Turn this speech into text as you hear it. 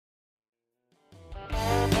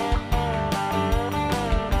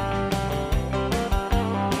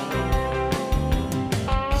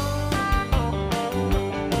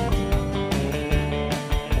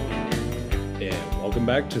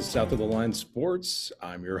back to South of the Line Sports.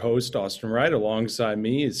 I'm your host, Austin Wright. Alongside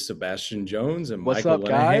me is Sebastian Jones and What's Michael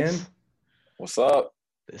up, Lenahan. guys? What's up?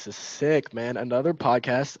 This is sick, man. Another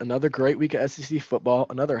podcast, another great week of SEC football,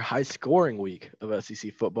 another high-scoring week of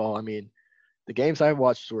SEC football. I mean, the games I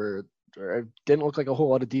watched didn't look like a whole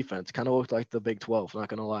lot of defense. Kind of looked like the Big 12, not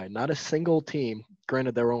going to lie. Not a single team,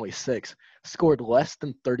 granted there were only 6, scored less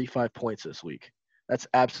than 35 points this week. That's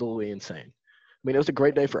absolutely insane. I mean, it was a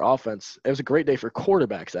great day for offense. It was a great day for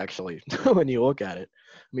quarterbacks, actually, when you look at it.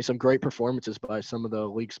 I mean, some great performances by some of the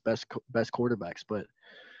league's best quarterbacks. But,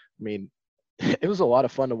 I mean, it was a lot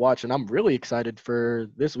of fun to watch, and I'm really excited for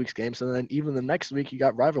this week's games. And then even the next week, you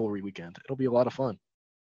got rivalry weekend. It'll be a lot of fun.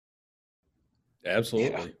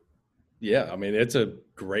 Absolutely. Yeah, I mean, it's a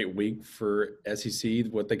great week for SEC,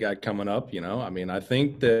 what they got coming up, I mean, I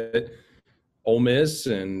think that Ole Miss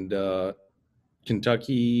and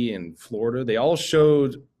Kentucky and Florida, they all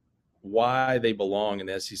showed why they belong in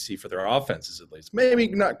the SEC for their offenses, at least. Maybe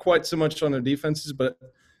not quite so much on their defenses, but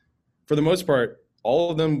for the most part, all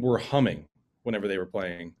of them were humming whenever they were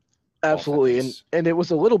playing. Absolutely. Offense. And it was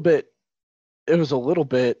a little bit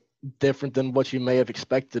different than what you may have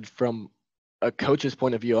expected from a coach's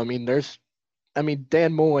point of view. I mean,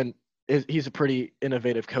 Dan Mullen he's a pretty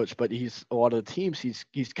innovative coach, but a lot of the teams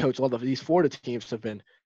he's coached, a lot of these Florida teams have been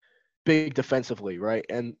big defensively, right?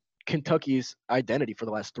 And Kentucky's identity for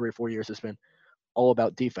the last 3 or 4 years has been all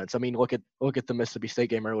about defense. I mean, look at the Mississippi State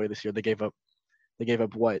game earlier this year. They gave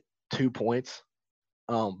up what, 2 points?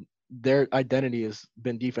 Their identity has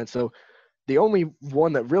been defense. So the only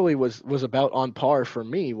one that really was about on par for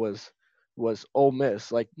me was Ole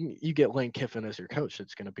Miss. Like, you get Lane Kiffin as your coach,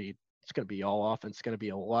 it's gonna be all offense. It's gonna be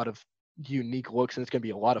a lot of unique looks, and it's gonna be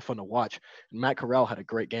a lot of fun to watch. And Matt Corral had a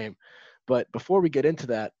great game. But before we get into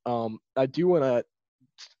that, I do want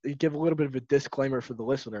to give a little bit of a disclaimer for the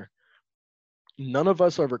listener. None of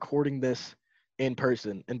us are recording this in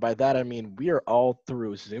person, and by that I mean we are all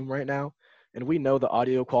through Zoom right now, and we know the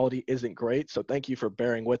audio quality isn't great. So thank you for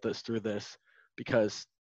bearing with us through this, because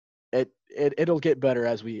it'll get better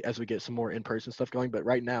as we get some more in-person stuff going. But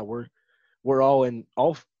right now we're all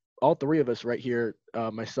 3 of us right here,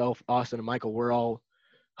 myself, Austin, and Michael. We're all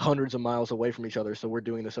hundreds of miles away from each other, so we're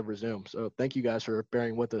doing this over Zoom. So thank you guys for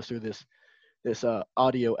bearing with us through this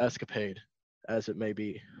audio escapade, as it may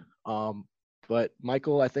be. But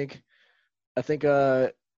Michael, I think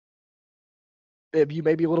you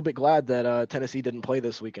may be a little bit glad that Tennessee didn't play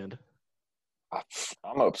this weekend.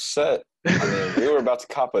 I'm upset. I mean, we were about to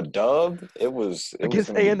cop a dub. It was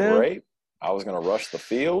Against going to be A&M? great. I was going to rush the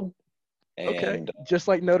field. And Okay, just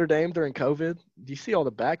like Notre Dame during COVID. Do you see all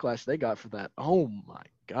the backlash they got for that? Oh my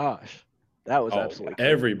gosh, that was absolutely crazy.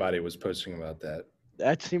 Everybody was posting about that.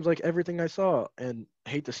 That seems like everything I saw, and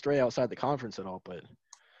hate to stray outside the conference at all, but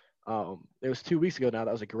it was 2 weeks ago now.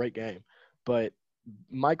 That was a great game. But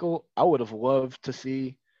Michael, I would have loved to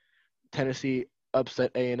see Tennessee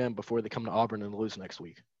upset A&M before they come to Auburn and lose next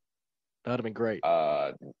week. That would have been great.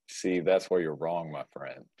 See, that's where you're wrong, my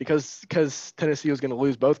friend. Because Tennessee was going to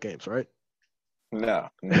lose both games, right? No.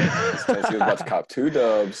 Tennessee was about to cop 2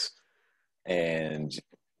 dubs, and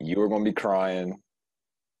you were going to be crying,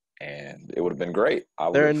 and it would have been great.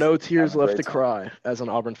 There are no tears left to cry as an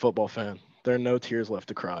Auburn football fan. There are no tears left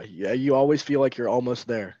to cry. Yeah, you always feel like you're almost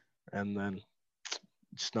there, and then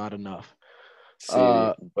it's not enough.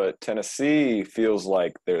 See, but Tennessee feels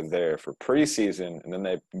like they're there for preseason, and then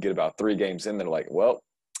they get about 3 games in. They're like, well,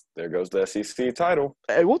 there goes the SEC title.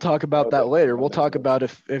 Hey, we'll talk about that later. We'll talk about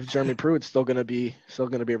if Jeremy Pruitt's still going to be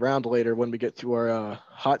around later when we get to our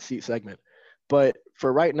hot seat segment. But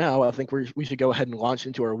for right now, I think we should go ahead and launch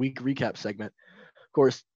into our week recap segment. Of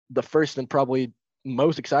course, the first and probably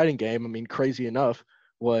most exciting game, I mean, crazy enough,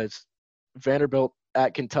 was Vanderbilt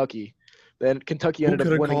at Kentucky. Then Kentucky ended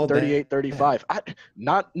up winning 38-35.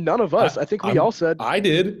 None of us. I think we all said. I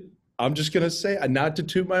did. I'm just going to say, not to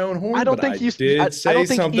toot my own horn, I don't think I did say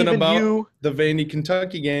something about the Vandy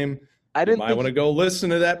Kentucky game. I didn't. You might want to go listen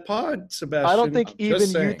to that pod, Sebastian. I don't think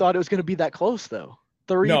you thought it was going to be that close, though.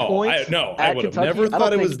 3 points. I would have never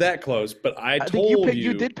thought it was that close, but I told you.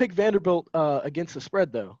 You did pick Vanderbilt against the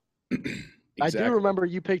spread, though. Exactly. I do remember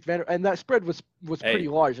you picked Vanderbilt, and that spread was pretty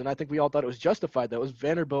large, and I think we all thought it was justified. That was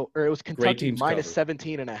Vanderbilt, or it was Kentucky minus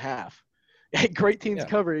 17.5. Great teams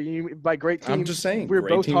cover. By great teams, I'm just saying we're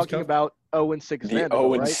both talking about 0-6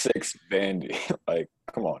 Vanderbilt, right? 0-6 Vandy. Like,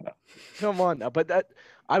 come on now. But that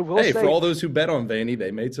I will say. Hey, for all those who bet on Vandy,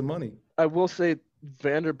 they made some money. I will say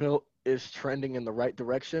Vanderbilt is trending in the right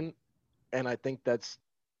direction, and I think that's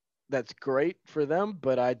great for them,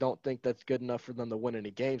 but I don't think that's good enough for them to win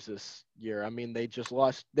any games this year. I mean, they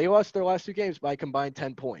lost their last 2 games by combined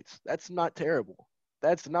 10 points. That's not terrible.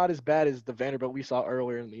 that's not as bad as the Vanderbilt we saw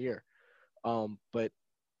earlier in the year. But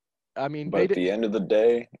I mean, But at the end of the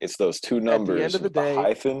day, it's those two numbers of the with the day,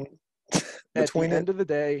 hyphen between at the end of the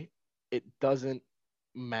day, it doesn't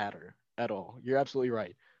matter at all. You're absolutely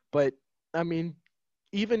right. But I mean,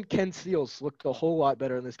 even Ken Seals looked a whole lot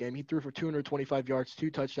better in this game. He threw for 225 yards, 2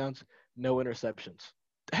 touchdowns, no interceptions.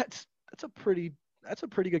 That's a pretty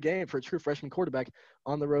good game for a true freshman quarterback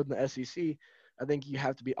on the road in the SEC. I think you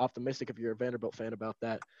have to be optimistic if you're a Vanderbilt fan about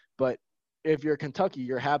that. But if you're Kentucky,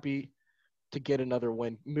 you're happy to get another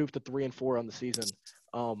win, move to 3-4 on the season.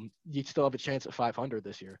 You still have a chance at 500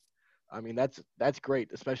 this year. I mean, that's great,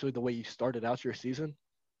 especially the way you started out your season.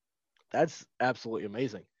 That's absolutely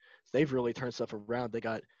amazing. They've really turned stuff around. They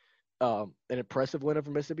got an impressive win over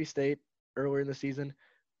Mississippi State earlier in the season,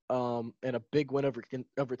 and a big win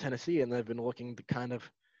over Tennessee, and they've been looking to kind of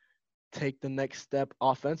take the next step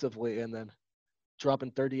offensively, and then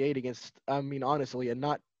dropping 38 against, I mean, honestly, a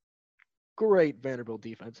not great Vanderbilt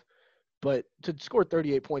defense. But to score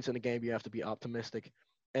 38 points in a game, you have to be optimistic.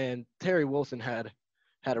 And Terry Wilson had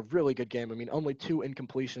a really good game. I mean, only 2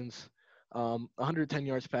 incompletions, 110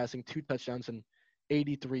 yards passing, 2 touchdowns, and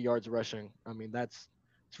 83 yards rushing. I mean, it's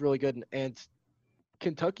really good. And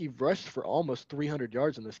Kentucky rushed for almost 300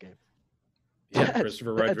 yards in this game. Yeah,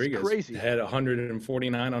 Christopher Rodriguez crazy. Had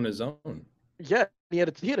 149 on his own. Yeah, he had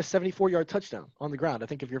a 74-yard touchdown on the ground. I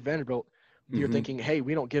think if you're Vanderbilt, you're thinking, hey,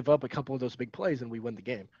 we don't give up a couple of those big plays and we win the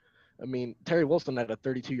game. I mean, Terry Wilson had a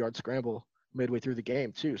 32-yard scramble midway through the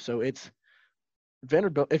game too. So it's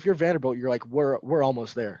Vanderbilt. If you're Vanderbilt, you're like, we're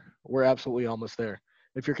almost there. We're absolutely almost there.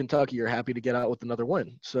 If you're Kentucky, you're happy to get out with another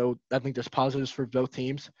win. So I think there's positives for both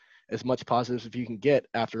teams, as much positives as you can get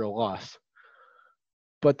after a loss.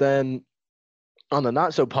 But then on the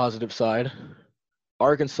not so positive side,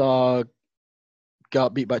 Arkansas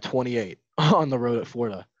got beat by 28 on the road at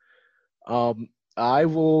Florida. I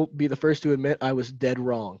will be the first to admit I was dead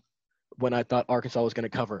wrong when I thought Arkansas was going to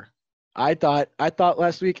cover. I thought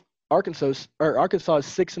last week Arkansas is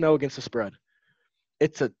 6-0 against the spread.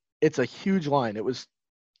 It's a huge line.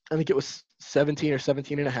 I think it was 17 or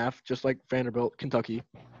 17 and a half, just like Vanderbilt, Kentucky.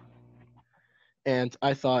 And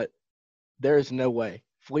I thought there is no way.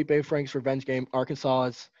 Felipe Frank's revenge game. Arkansas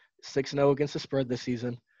is 6-0 against the spread this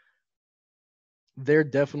season. They're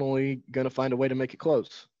definitely going to find a way to make it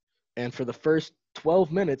close. And for the first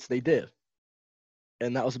 12 minutes, they did.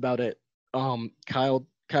 And that was about it. Kyle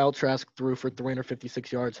Trask threw for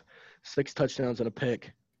 356 yards, 6 touchdowns and a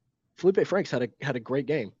pick. Felipe Franks had a great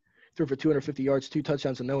game. Threw for 250 yards, 2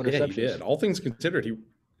 touchdowns and no interceptions. Yeah, he did. All things considered,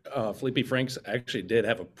 Felipe Franks actually did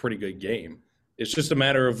have a pretty good game. It's just a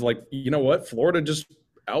matter of, like, you know what? Florida just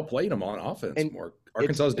outplayed him on offense more.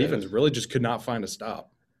 Arkansas's defense really just could not find a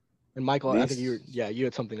stop. And Michael, I think you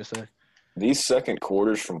had something to say. These second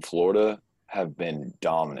quarters from Florida have been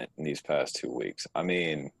dominant in these past 2 weeks. I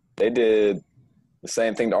mean, they did the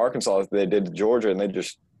same thing to Arkansas as they did to Georgia, and they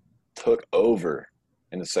just took over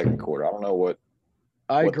in the second quarter. I don't know what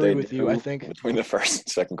I agree with you. I think between the first and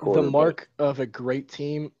second quarter, the mark of a great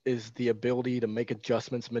team is the ability to make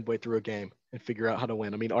adjustments midway through a game and figure out how to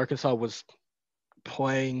win. I mean, Arkansas was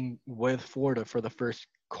playing with Florida for the first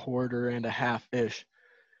quarter and a half-ish,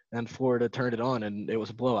 and Florida turned it on, and it was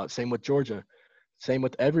a blowout. Same with Georgia. Same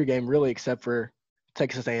with every game, really, except for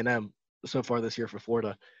Texas A&M so far this year for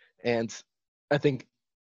Florida. And I think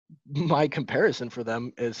my comparison for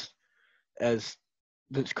them is, as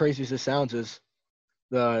crazy as this sounds, is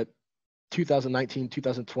the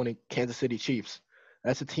 2019-2020 Kansas City Chiefs.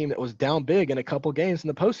 That's a team that was down big in a couple games in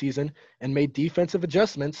the postseason and made defensive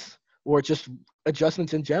adjustments, or just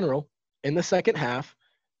adjustments in general, in the second half,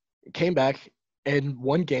 came back and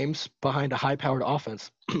won games behind a high-powered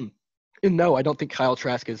offense. And no, I don't think Kyle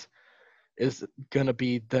Trask is going to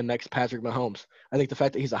be the next Patrick Mahomes. I think the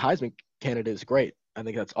fact that he's a Heisman candidate is great. I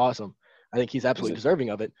think that's awesome. I think he's absolutely deserving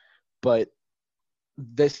of it. But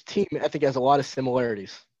this team, I think, has a lot of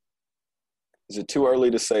similarities. Is it too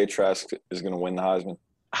early to say Trask is going to win the Heisman?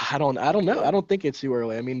 I don't know. I don't think it's too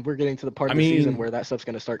early. I mean, we're getting to the part of the season where that stuff's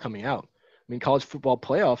going to start coming out. I mean, college football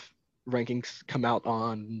playoff rankings come out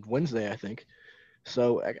on Wednesday, I think.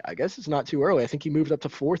 So I guess it's not too early. I think he moved up to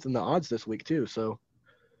 4th in the odds this week too. So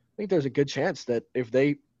I think there's a good chance that if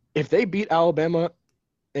they beat Alabama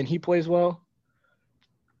and he plays well,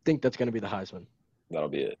 I think that's going to be the Heisman. That'll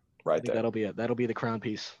be it right there. That'll be it. That'll be the crown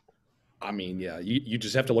piece. I mean, yeah, you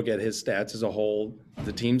just have to look at his stats as a whole,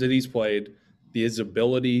 the teams that he's played, his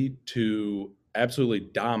ability to absolutely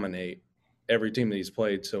dominate every team that he's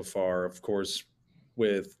played so far, of course,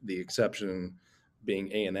 with the exception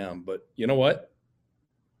being A&M. But you know what?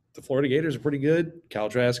 The Florida Gators are pretty good. Kyle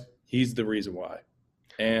Trask, he's the reason why.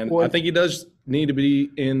 And Well, I think he does need to be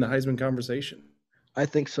in the Heisman conversation. I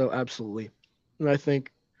think so, absolutely. And I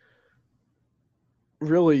think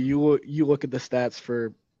really you look at the stats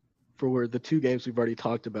for where the two games we've already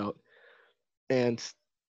talked about, and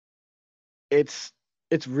it's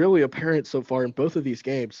really apparent so far in both of these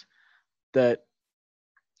games that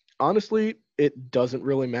honestly it doesn't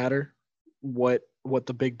really matter what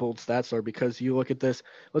the big bold stats are, because you look at this.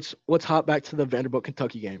 Let's hop back to the Vanderbilt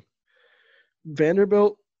Kentucky game.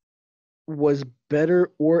 Vanderbilt was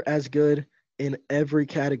better or as good in every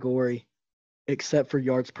category except for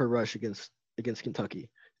yards per rush against Kentucky.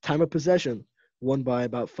 Time of possession won by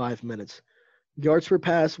about 5 minutes. Yards per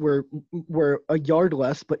pass were a yard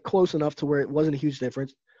less, but close enough to where it wasn't a huge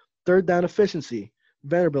difference. Third down efficiency,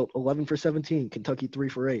 Vanderbilt 11 for 17, Kentucky 3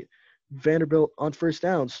 for 8. Vanderbilt on first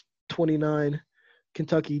downs 29,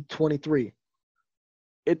 Kentucky 23.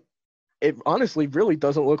 It honestly really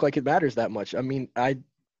doesn't look like it matters that much. I mean,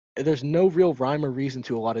 there's no real rhyme or reason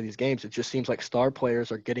to a lot of these games. It just seems like star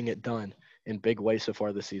players are getting it done in big ways so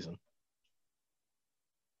far this season.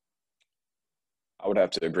 I would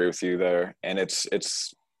have to agree with you there, and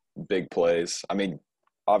it's big plays. I mean,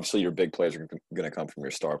 obviously your big plays are going to come from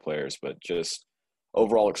your star players, but just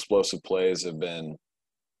overall explosive plays have been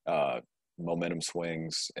momentum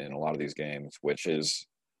swings in a lot of these games, which is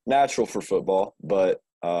natural for football, but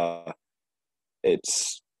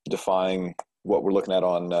it's defying what we're looking at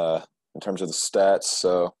on in terms of the stats.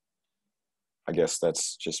 So I guess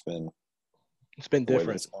that's just been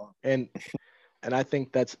different, and I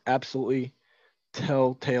think that's absolutely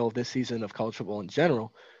telltale this season of college football in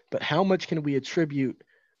general. But how much can we attribute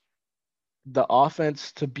the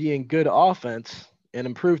offense to being good offense and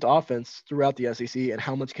improved offense throughout the SEC, and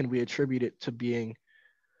how much can we attribute it to being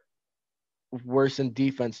worse in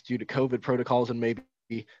defense due to COVID protocols and maybe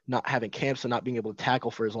not having camps and not being able to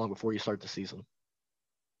tackle for as long before you start the season?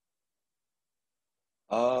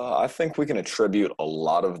 I think we can attribute a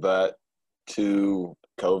lot of that to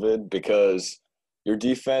COVID, because your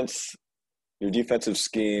defensive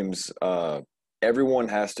schemes, everyone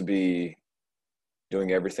has to be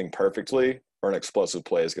doing everything perfectly or an explosive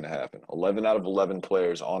play is going to happen. 11 out of 11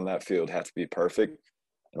 players on that field have to be perfect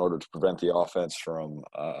in order to prevent the offense from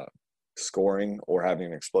scoring or having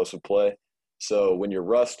an explosive play. So when you're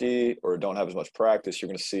rusty or don't have as much practice, you're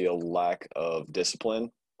going to see a lack of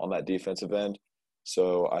discipline on that defensive end.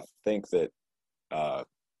 So I think that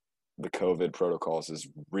the COVID protocols has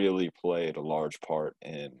really played a large part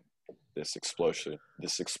in this explosion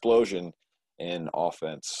in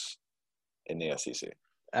offense in the SEC.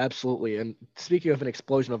 Absolutely. And speaking of an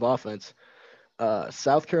explosion of offense,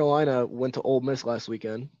 South Carolina went to Ole Miss last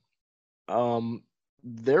weekend.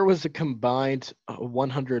 There was a combined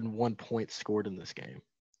 101 points scored in this game.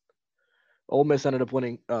 Ole Miss ended up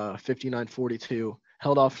winning 59-42,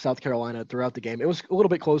 held off South Carolina throughout the game. It was a little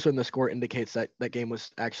bit closer than the score indicates. That game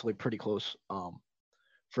was actually pretty close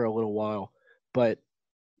for a little while. But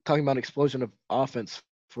talking about an explosion of offense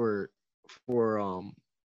for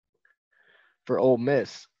Ole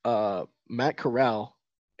Miss, Matt Corral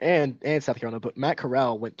and South Carolina, but Matt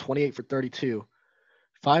Corral went 28 for 32,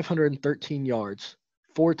 513 yards,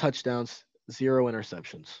 4 touchdowns, 0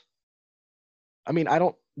 interceptions. I mean, I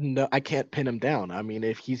don't know. I can't pin him down. I mean,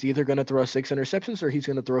 if he's either going to throw 6 interceptions or he's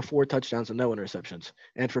going to throw 4 touchdowns and no interceptions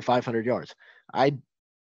and for 500 yards.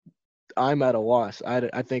 I'm at a loss.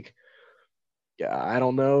 I think, yeah, I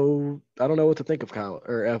don't know what to think of Kyle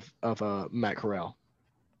or of Matt Corral.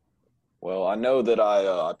 Well, I know that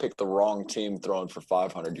I picked the wrong team throwing for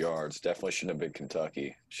 500 yards. Definitely shouldn't have been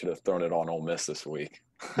Kentucky. Should have thrown it on Ole Miss this week.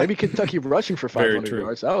 Maybe Kentucky rushing for 500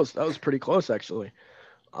 yards. That was pretty close actually.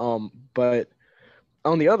 But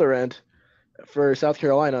on the other end, for South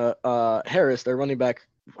Carolina, Harris, their running back,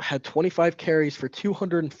 had 25 carries for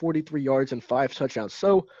 243 yards and 5 touchdowns.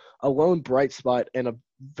 So a lone bright spot and a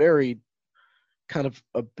very kind of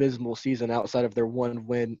abysmal season outside of their one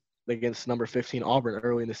win against number 15 Auburn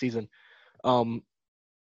early in the season. Kind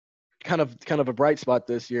of a bright spot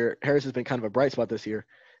this year. Harris has been kind of a bright spot this year.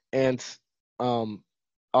 And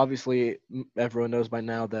obviously everyone knows by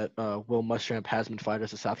now that Will Muschamp has been fired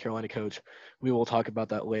as a South Carolina coach. We will talk about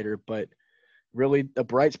that later, but really a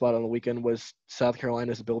bright spot on the weekend was South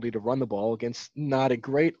Carolina's ability to run the ball against not a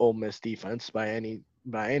great Ole Miss defense by any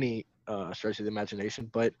stretch of the imagination,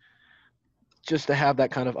 but just to have that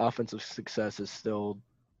kind of offensive success is still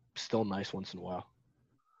nice once in a while.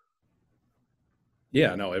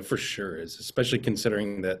 Yeah, no, it for sure is, especially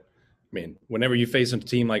considering that, I mean, whenever you face a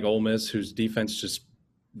team like Ole Miss whose defense just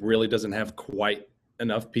really doesn't have quite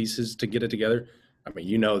enough pieces to get it together, I mean,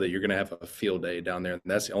 you know that you're going to have a field day down there, and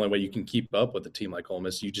that's the only way you can keep up with a team like Ole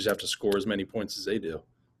Miss. You just have to score as many points as they do,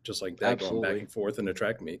 just like that, going back Absolutely. and forth in a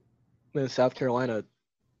track meet. And South Carolina,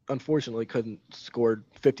 unfortunately, couldn't score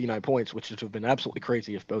 59 points, which would have been absolutely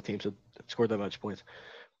crazy if both teams had scored that much points.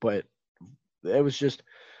 But it was just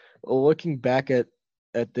looking back at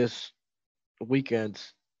this weekend.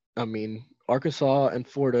 I mean, Arkansas and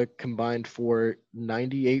Florida combined for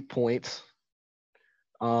 98 points.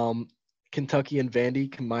 Kentucky and Vandy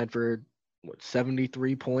combined for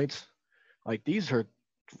 73 points. Like, these are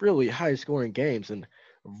really high scoring games and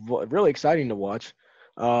really exciting to watch.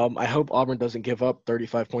 I hope Auburn doesn't give up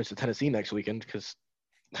 35 points to Tennessee next weekend because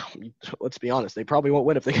let's be honest, they probably won't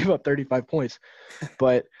win if they give up 35 points.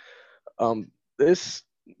 But this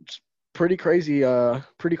pretty crazy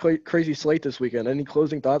slate this weekend. Any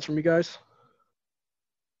closing thoughts from you guys?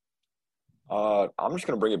 I'm just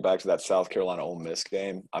going to bring it back to that South Carolina Ole Miss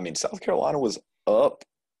game. I mean, South Carolina was up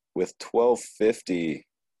with 12:50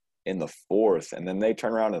 in the fourth, and then they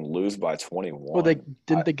turn around and lose by 21. Well, they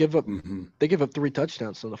give up. Mm-hmm. They give up 3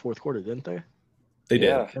 touchdowns in the fourth quarter, didn't they? They did.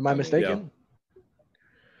 Yeah. Am I mistaken?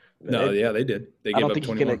 Yeah. No, they did. They gave up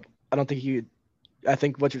 21. I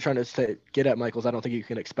think what you're trying to get at, Michael, is I don't think you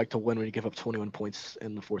can expect to win when you give up 21 points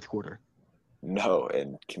in the fourth quarter. No,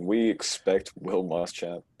 and can we expect Will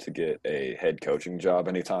Muschamp to get a head coaching job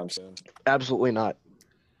anytime soon? Absolutely not.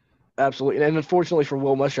 Absolutely. And unfortunately for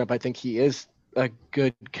Will Muschamp, I think he is a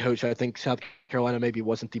good coach. I think South Carolina maybe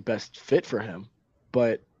wasn't the best fit for him.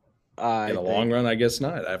 But in the long run, I guess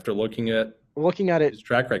not. After looking at it, his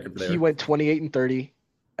track record there. He went 28-30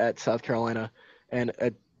 at South Carolina, and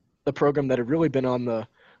a program that had really been on the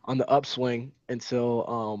upswing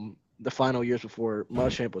until the final years before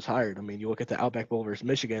Muschamp was hired. I mean, you look at the Outback Bowl versus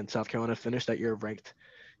Michigan. South Carolina finished that year ranked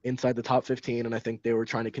inside the top 15, and I think they were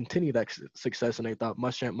trying to continue that success, and they thought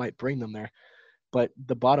Muschamp might bring them there. But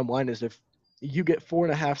the bottom line is, if you get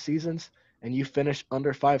 4.5 seasons and you finish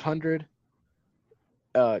under 500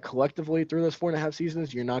 collectively through those 4.5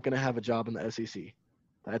 seasons, you're not going to have a job in the SEC.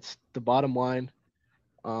 That's the bottom line.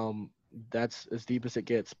 That's as deep as it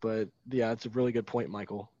gets. But yeah, it's a really good point,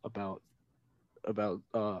 Michael, about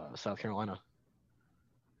South Carolina.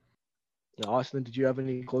 Now, Austin, did you have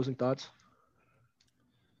any closing thoughts?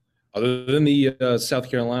 Other than the South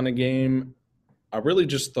Carolina game, I really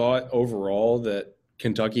just thought overall that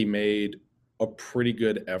Kentucky made a pretty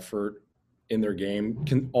good effort in their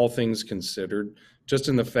game, all things considered, just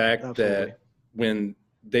in the fact Absolutely. that when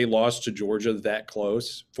they lost to Georgia that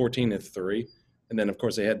close, 14-3, and then, of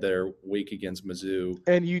course, they had their week against Mizzou.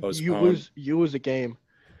 And you lose a game.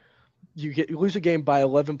 You lose a game by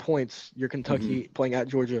 11 points. You're Kentucky playing at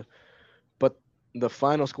Georgia, but the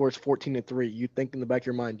final score is 14-3. You think in the back of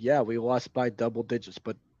your mind, yeah, we lost by double digits,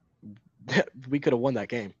 but we could have won that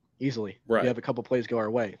game easily. Right. You have a couple plays go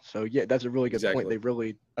our way. So yeah, that's a really good point.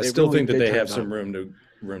 I still think that they have some room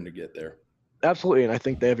to get there. Absolutely, and I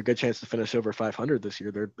think they have a good chance to finish over 500 this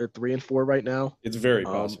year. They're 3-4 right now. It's very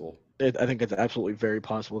possible. I think it's absolutely very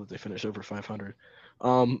possible that they finish over 500.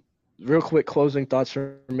 Real quick closing thoughts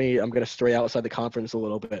from me. I'm going to stray outside the conference a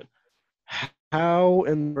little bit. How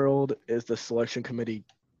in the world is the selection committee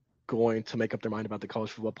going to make up their mind about the college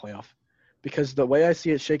football playoff? Because the way I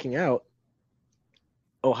see it shaking out,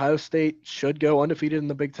 Ohio State should go undefeated in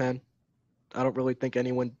the Big Ten. I don't really think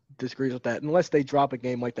anyone disagrees with that, unless they drop a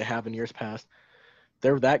game like they have in years past.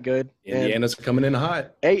 They're that good. Indiana's coming in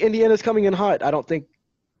hot. Indiana's coming in hot. I think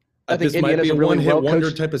this Indiana's might be a really one-hit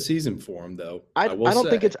wonder type of season for them, though. I don't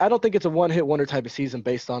think it's a one-hit wonder type of season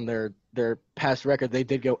based on their past record. They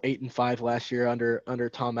did go 8-5 last year under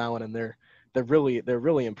Tom Allen, and they're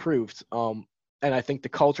really improved. And I think the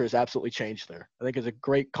culture has absolutely changed there. I think it's a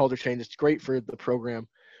great culture change. It's great for the program.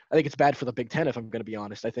 I think it's bad for the Big Ten, if I'm going to be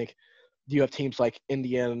honest. I think you have teams like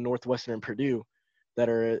Indiana, Northwestern, and Purdue that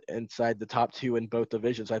are inside the top 2 in both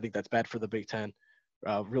divisions. I think that's bad for the Big Ten.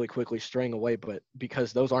 Really quickly straying away, but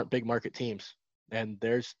because those aren't big market teams, and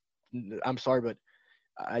I'm sorry, but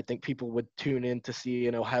I think people would tune in to see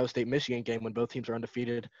an Ohio State-Michigan game when both teams are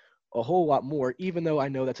undefeated a whole lot more, even though I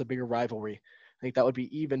know that's a bigger rivalry. I think that would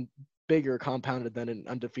be even bigger compounded than an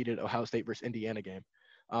undefeated Ohio State versus Indiana game.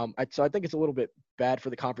 So I think it's a little bit bad for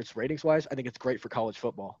the conference ratings-wise. I think it's great for college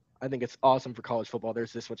football. I think it's awesome for college football.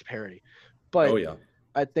 There's this much parity. But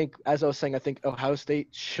I think, as I was saying, I think Ohio State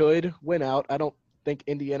should win out. I don't think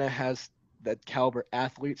Indiana has that caliber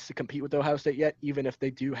athletes to compete with Ohio State yet, even if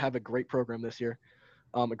they do have a great program this year,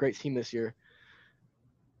 a great team this year.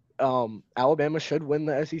 Alabama should win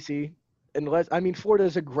the SEC. Florida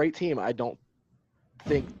is a great team. I don't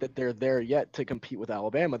think that they're there yet to compete with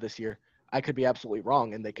Alabama this year. I could be absolutely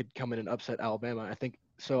wrong, and they could come in and upset Alabama. I think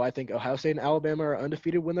So I think Ohio State and Alabama are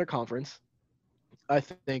undefeated win their conference. I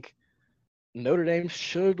think Notre Dame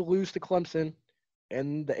should lose to Clemson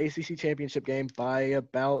in the ACC championship game by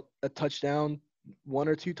about a touchdown, 1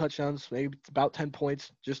 or 2 touchdowns, maybe it's about 10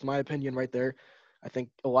 points, just my opinion right there. I think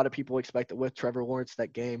a lot of people expect that with Trevor Lawrence,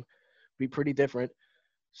 that game be pretty different.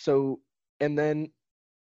 So, and then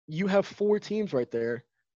you have 4 teams right there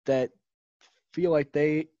that feel like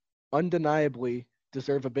they undeniably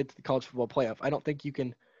deserve a bid to the college football playoff. I don't think you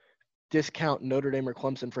can discount Notre Dame or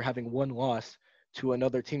Clemson for having one loss to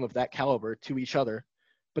another team of that caliber to each other.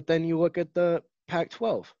 But then you look at the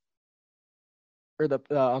Pac-12 or the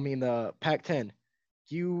Pac-10.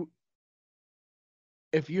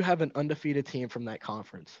 If you have an undefeated team from that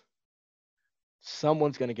conference,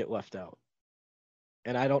 someone's going to get left out.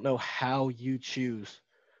 And I don't know how you choose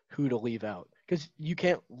who to leave out, because you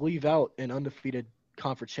can't leave out an undefeated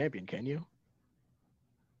conference champion, can you?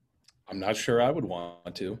 I'm not sure I would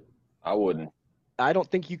want to. I wouldn't. I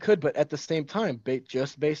don't think you could, but at the same time,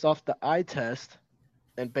 just based off the eye test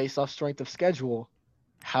and based off strength of schedule,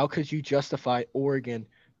 how could you justify Oregon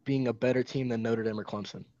being a better team than Notre Dame or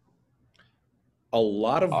Clemson? A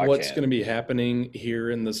lot of I what's can't. going to be happening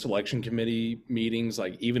here in the selection committee meetings,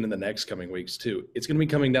 like even in the next coming weeks too, it's going to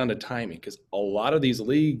be coming down to timing, because a lot of these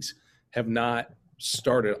leagues have not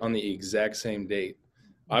started on the exact same date.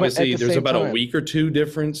 But at Obviously, the there's same about a time- week or 2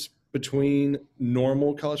 difference between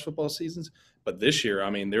normal college football seasons. But this year, I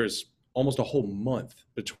mean, there's almost a whole month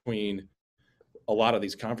between a lot of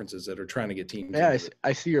these conferences that are trying to get teams. Yeah, into the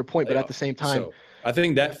I see your point, but at the playoff. same time, So I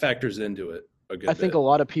think that factors into it a good I think bit. a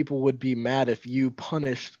lot of people would be mad if you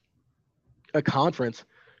punished a conference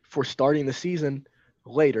for starting the season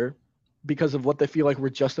later because of what they feel like were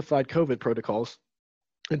justified COVID protocols,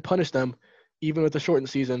 and punish them even with the shortened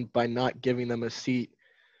season by not giving them a seat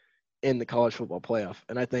in the college football playoff.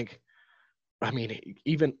 And I think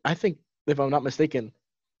if I'm not mistaken,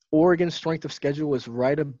 Oregon's strength of schedule is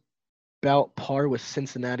right about par with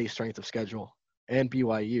Cincinnati's strength of schedule and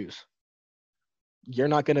BYU's. You're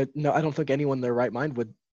not going to – no, I don't think anyone in their right mind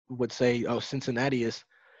would say, oh, Cincinnati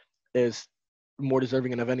is more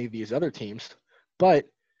deserving of any of these other teams. But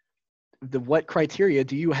what criteria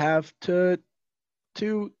do you have to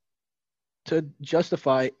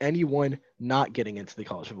justify anyone not getting into the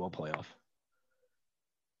college football playoff?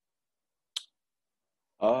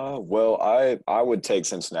 Well, I would take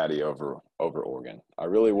Cincinnati over Oregon. I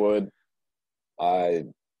really would.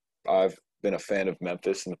 I've been a fan of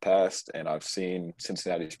Memphis in the past, and I've seen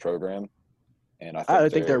Cincinnati's program, and I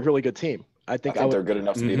think they're a really good team. I think they're good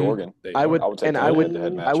enough to beat Mhm. Oregon. They I are. would, I would take and the I would,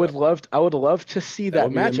 head-to-head I would matchup. love to see that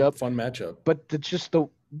would be a matchup. fun matchup. But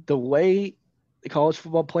the way the college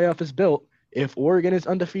football playoff is built, if Oregon is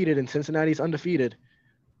undefeated and Cincinnati's undefeated,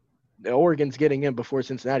 Oregon's getting in before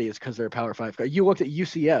Cincinnati is because they're a Power 5. You looked at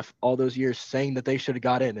UCF all those years saying that they should have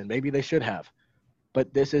got in, and maybe they should have. But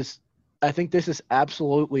I think this is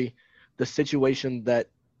absolutely the situation that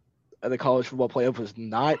the college football playoff was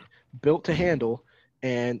not built to handle,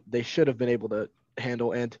 and they should have been able to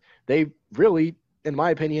handle. And they really, in my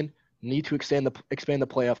opinion, need to expand the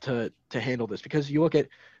playoff to handle this, because you look at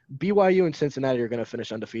BYU and Cincinnati are going to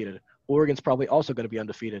finish undefeated. Oregon's probably also going to be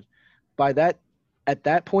undefeated. At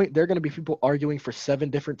that point, there are going to be people arguing for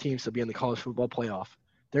 7 different teams to be in the college football playoff.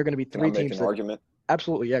 There are going to be Can 3 I make teams. an argument?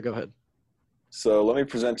 Absolutely, yeah, go ahead. So let me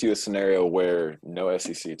present to you a scenario where no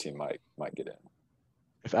SEC team might get in.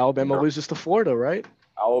 If Alabama Sure. loses to Florida, right?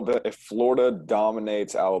 Alabama, if Florida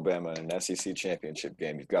dominates Alabama in an SEC championship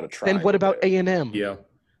game, you've got to try. Then what about A&M? Yeah.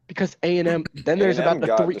 Because A&M, then there's A&M about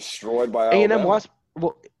got 3. destroyed by A&M Alabama. lost,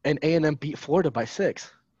 and A&M beat Florida by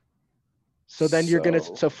 6. So then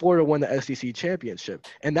So- Florida won the SEC championship,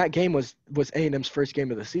 and that game was A&M's first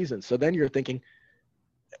game of the season. So then you're thinking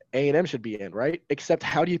A&M should be in, right? Except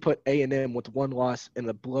how do you put A&M with 1 loss in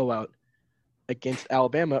the blowout against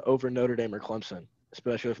Alabama over Notre Dame or Clemson,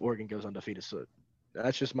 especially if Oregon goes undefeated? So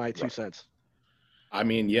that's just my 2 cents. I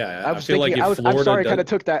mean, yeah, I I was feel like thinking. if I'm Florida sorry, does,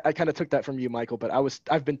 I kind of took that from you, Michael. But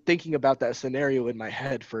I've been thinking about that scenario in my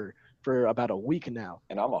head for about a week now.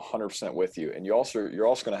 And I'm 100% with you. And you're also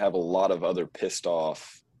going to have a lot of other pissed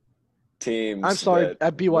off teams. I'm sorry, that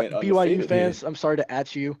at went BYU undefeated. fans. I'm sorry to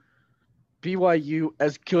at you. BYU,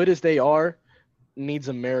 as good as they are, needs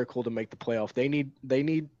a miracle to make the playoff. They need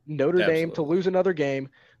Notre Dame to Absolutely. lose another game.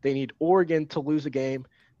 They need Oregon to lose a game.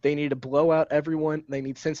 They need to blow out everyone. They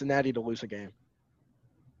need Cincinnati to lose a game.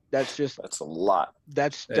 That's That's a lot.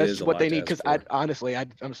 that's That is a what lot they to need. ask Because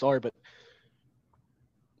for. I'm sorry, but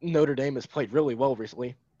Notre Dame has played really well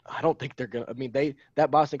recently. I don't think they're gonna. I mean,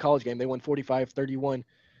 that Boston College game, they won 45-31.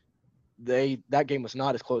 that game was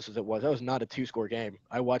not as close as it was. That was not a 2-score game.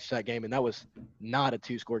 I watched that game, and that was not a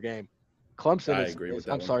 2-score game. Clemson I is, agree with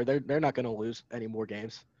that I'm one. sorry, they're not going to lose any more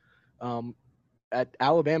games. At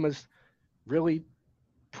Alabama's really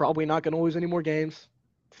probably not going to lose any more games.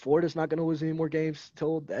 Florida's not going to lose any more games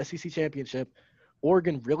till the SEC championship.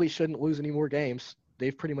 Oregon really shouldn't lose any more games.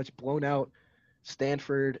 They've pretty much blown out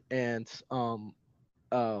Stanford and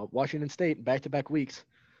Washington State back-to-back weeks.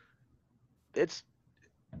 It's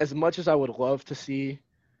as much as I would love to see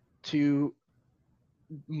two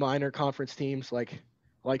minor conference teams like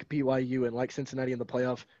BYU and like Cincinnati in the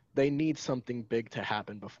playoff. They need something big to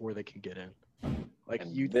happen before they can get in. Like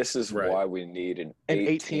And this is Right. why we need an An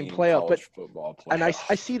 18 playoff, but- college football playoff. and I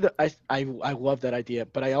see the I love that idea,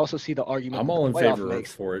 but I also see the argument. I'm that all the in playoff favor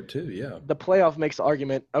makes. for it too. Yeah. The playoff makes the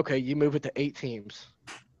argument. Okay, you move it to 8 teams.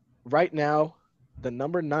 Right now, the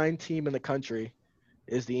number 9 team in the country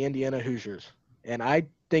is the Indiana Hoosiers, and I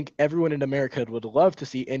think everyone in America would love to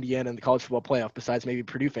see Indiana in the college football playoff. Besides maybe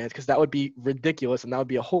Purdue fans, because that would be ridiculous, and that would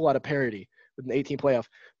be a whole lot of parity with an 18 playoff.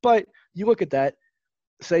 But you look at that.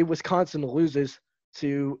 Say Wisconsin loses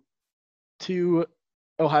to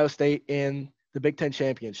Ohio State in the Big Ten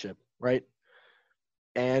championship, right?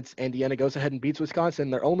 And Indiana goes ahead and beats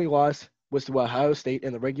Wisconsin. Their only loss was to Ohio State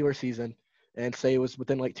in the regular season, and say it was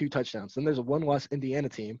within like 2 touchdowns. Then there's a 1-loss Indiana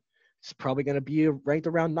team. It's probably going to be ranked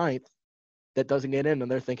around 9th that doesn't get in,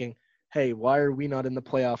 and they're thinking, hey, why are we not in the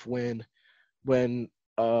playoff when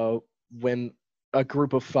a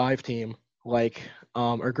group of 5 team like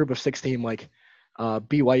or a group of 6 team like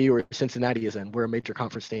BYU or Cincinnati is in? We're a major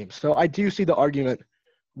conference team. So I do see the argument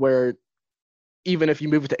where even if you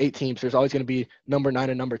move it to 8 teams, there's always going to be number 9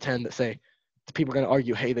 and number 10 that say people are going to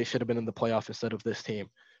argue, hey, they should have been in the playoff instead of this team.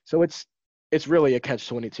 So it's really a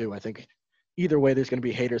catch-22. I think either way there's going to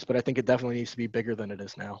be haters, but I think it definitely needs to be bigger than it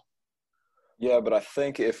is now. Yeah, but I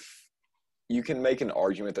think if you can make an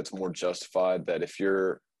argument that's more justified that if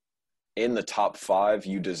you're in the top 5,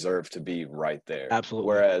 you deserve to be right there. Absolutely.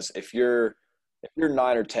 Whereas if you're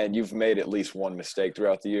 9 or 10, you've made at least one mistake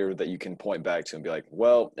throughout the year that you can point back to and be like,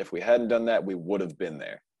 well, if we hadn't done that, we would have been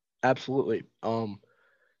there. Absolutely. And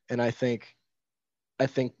I think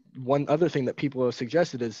one other thing that people have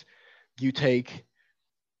suggested is you take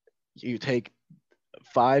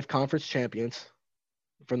 5 conference champions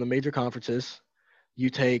from the major conferences, you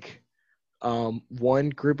take 1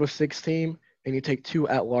 group of 6 team, and you take 2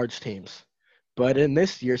 at-large teams. But in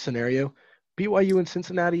this year's scenario, BYU and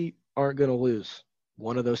Cincinnati aren't going to lose.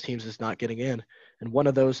 One of those teams is not getting in, and one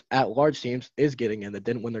of those at-large teams is getting in that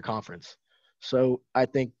didn't win their conference. So I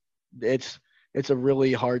think it's a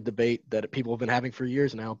really hard debate that people have been having for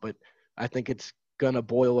years now, but I think it's going to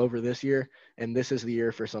boil over this year, and this is the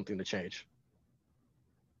year for something to change.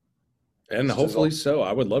 And This is hopefully so.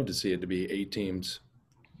 I would love to see it to be 8 teams.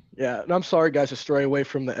 Yeah, and I'm sorry, guys, to stray away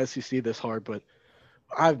from the SEC this hard, but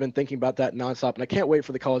I've been thinking about that nonstop, and I can't wait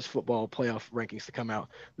for the college football playoff rankings to come out.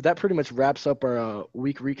 But that pretty much wraps up our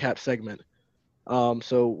week recap segment.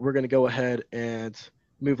 So we're going to go ahead and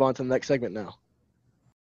move on to the next segment now.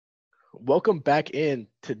 Welcome back in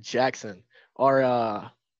to Jackson,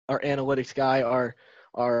 our analytics guy,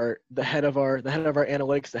 the head of our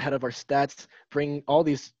analytics, the head of our stats, bring all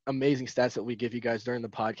these amazing stats that we give you guys during the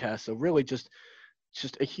podcast. So really just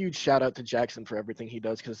a huge shout out to Jackson for everything he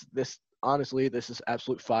does, because this is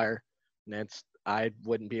absolute fire, and I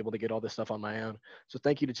wouldn't be able to get all this stuff on my own. So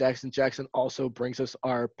thank you to Jackson. Jackson also brings us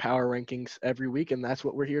our power rankings every week, and that's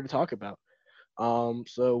what we're here to talk about.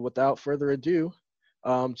 So without further ado,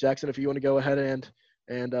 Jackson, if you want to go ahead and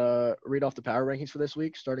read off the power rankings for this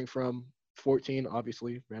week, starting from 14,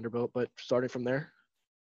 obviously Vanderbilt, but starting from there.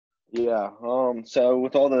 Yeah. So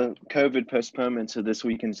with all the COVID postponements of this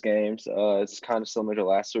weekend's games, it's kind of similar to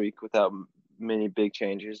last week without many big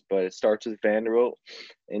changes. But it starts with Vanderbilt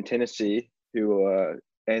in Tennessee, and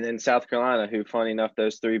then South Carolina, who, funny enough,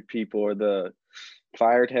 those 3 people are the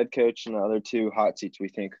fired head coach and the other 2 hot seats we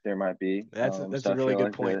think there might be. That's so a really good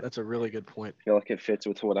like point. That's a really good point. I feel like it fits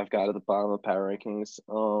with what I've got at the bottom of power rankings.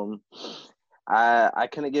 I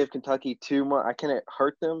couldn't give Kentucky too much. I couldn't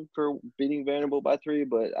hurt them for beating Vanderbilt by 3,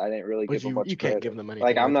 but I didn't really give them much you credit. can't give them anything.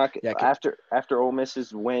 Like I'm not yeah, after Ole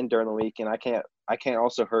Miss's win during the week, and I can't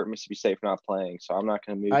also hurt Mississippi State for not playing. So I'm not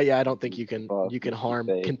going to move. I don't think you can harm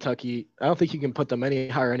State. Kentucky. I don't think you can put them any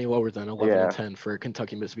higher, any lower than 11 and 10 for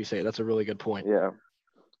Kentucky, Mississippi State. That's a really good point. Yeah.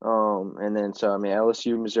 And then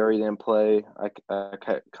LSU, Missouri didn't play. I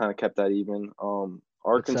kind of kept that even.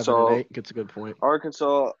 Arkansas 7 and 8 gets a good point.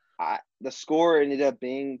 Arkansas. The score ended up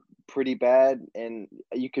being pretty bad, and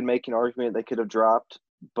you can make an argument they could have dropped,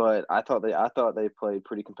 but I thought they played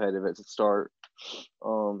pretty competitive at the start.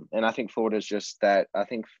 And I think Florida's just that. I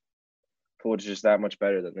think Florida's just that much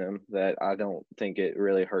better than them that I don't think it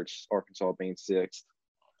really hurts Arkansas being sixth.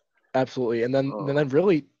 Absolutely. And then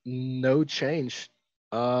really no change.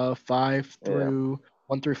 1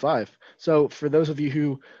 through 5. So for those of you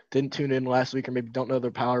who didn't tune in last week or maybe don't know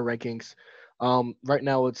their power rankings, right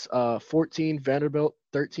now it's 14 Vanderbilt,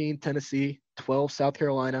 13 Tennessee, 12 South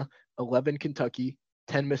Carolina, 11 Kentucky,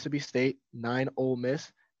 10 Mississippi State, 9 Ole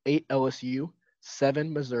Miss, 8 LSU,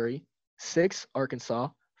 7 Missouri, 6 Arkansas,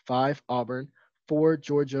 5 Auburn, 4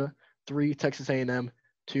 Georgia, 3 Texas A&M,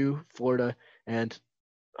 2 Florida, and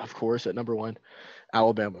of course at number 1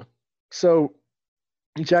 Alabama. So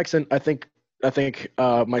Jackson, I think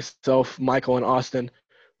myself, Michael, and Austin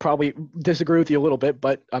probably disagree with you a little bit,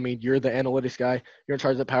 but I mean, you're the analytics guy. You're in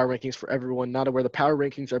charge of the power rankings for everyone. Not aware the power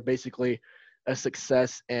rankings are basically a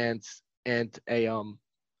success and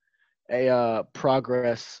a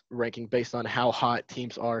progress ranking based on how hot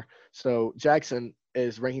teams are. So Jackson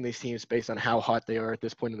is ranking these teams based on how hot they are at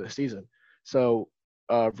this point in the season. So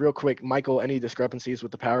real quick, Michael, any discrepancies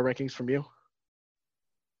with the power rankings from you?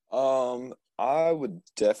 I would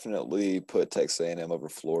definitely put Texas A&M over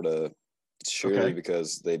Florida, surely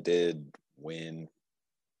because they did win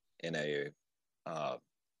in a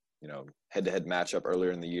head-to-head matchup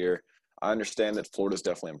earlier in the year. I understand that Florida's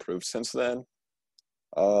definitely improved since then.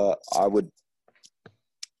 I would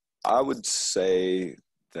say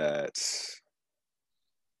that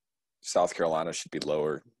South Carolina should be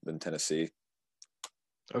lower than Tennessee.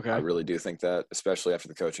 Okay. I really do think that, especially after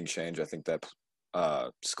the coaching change. I think that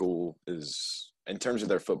school is, in terms of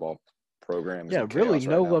their football program, is really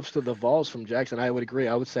no right loves to the Vols from Jackson. I would agree.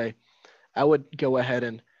 I would say I would go ahead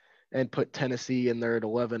and put Tennessee in there at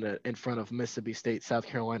 11 in front of Mississippi State, South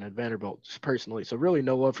Carolina, and Vanderbilt, just personally. So really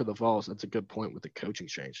no love for the Vols. That's a good point with the coaching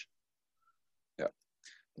change. Yeah.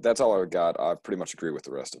 That's all I got. I pretty much agree with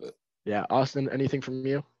the rest of it. Yeah. Austin, anything from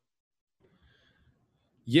you?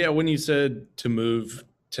 Yeah, when you said to move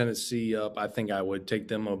Tennessee up, I think I would take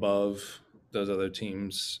them above those other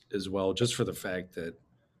teams as well, just for the fact that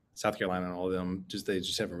South Carolina and all of them, they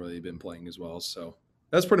just haven't really been playing as well. So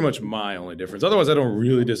that's pretty much my only difference. Otherwise, I don't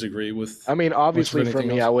really disagree with. I mean, obviously for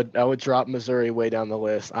me, else. I would drop Missouri way down the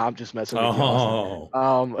list. I'm just messing with you.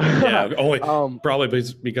 Yeah, probably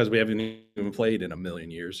because we haven't even played in a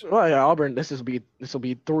million years. Well, yeah, Auburn. This will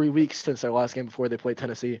be 3 weeks since their last game before they played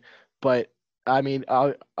Tennessee. But I mean,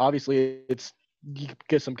 obviously you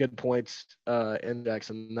get some good points in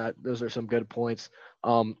Jackson. Those are some good points.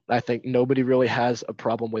 I think nobody really has a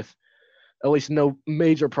problem with, at least no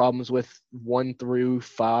major problems with 1 through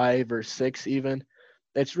 5 or 6 even.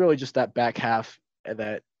 It's really just that back half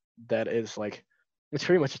that is like, it's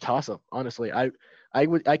pretty much a toss up. Honestly, I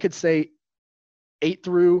could say 8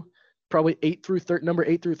 through 13, number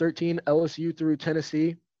 8 through 13, LSU through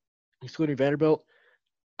Tennessee, excluding Vanderbilt.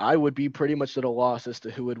 I would be pretty much at a loss as to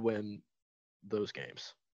who would win those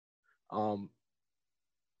games.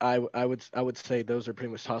 I would say those are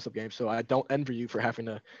pretty much toss-up games. So I don't envy you for having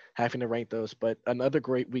to rank those. But another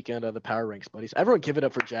great weekend of the Power Ranks, buddies. Everyone, give it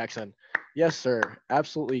up for Jackson. Yes, sir.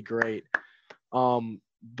 Absolutely great.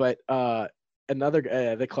 But another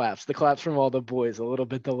the claps from all the boys. A little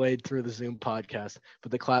bit delayed through the Zoom podcast,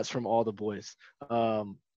 but the claps from all the boys.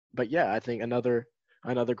 But yeah, I think another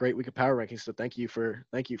great week of Power Rankings. So thank you for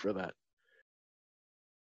that.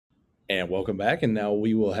 And welcome back. And now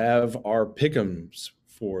we will have our pick'ems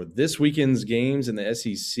for this weekend's games in the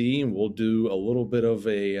SEC, and we'll do a little bit of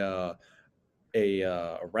a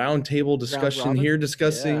roundtable discussion here,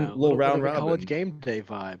 discussing a little round robin. College game day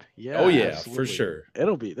vibe. Yeah. Oh yeah, absolutely. for sure.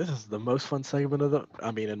 This is the most fun segment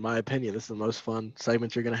in my opinion, this is the most fun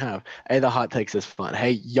segment you're going to have. Hey, the hot takes is fun.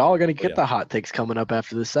 Hey, y'all are going to get the hot takes coming up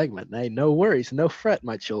after this segment. Hey, no worries. No fret,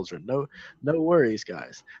 my children. No worries,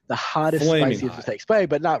 guys. The hottest, Flaming spiciest hot takes.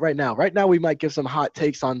 But not right now. Right now, we might give some hot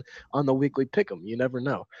takes on the weekly pick 'em. You never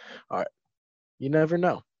know. All right. You never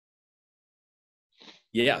know.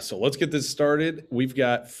 Yeah, so let's get this started. We've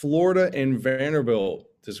got Florida and Vanderbilt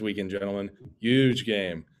this weekend, gentlemen. Huge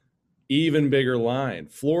game. Even bigger line.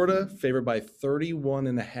 Florida favored by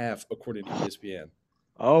 31.5 according to ESPN.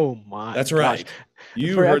 Oh my! That's right. Gosh.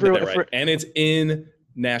 You heard that right. And it's in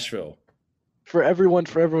Nashville. For everyone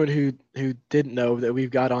who didn't know, that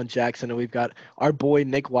we've got on Jackson and we've got our boy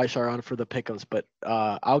Nick Weishar on for the pick'ems. But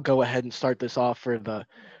I'll go ahead and start this off for the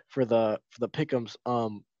pick'ems.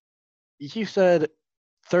 You said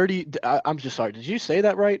 30. I'm just sorry. Did you say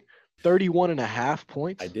that right? 31.5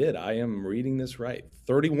 points. I did. I am reading this right.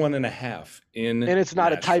 31.5 in. And it's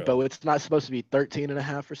not Nashville. A typo. It's not supposed to be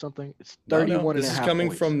 13.5 or something. It's 31.5. No, this is coming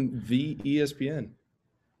points. from the ESPN.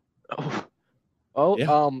 Oh,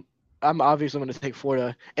 yeah. I'm obviously going to take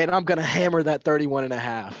Florida, and I'm going to hammer that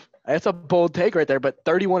 31.5. That's a bold take right there, but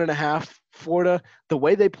 31.5 Florida, the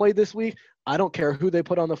way they played this week, I don't care who they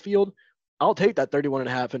put on the field. I'll take that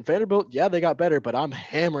 31.5. And Vanderbilt, yeah, they got better, but I'm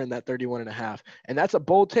hammering that 31.5. And that's a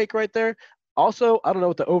bold take right there. Also, I don't know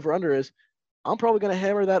what the over-under is. I'm probably going to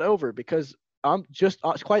hammer that over because I'm just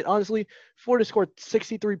quite honestly, Florida scored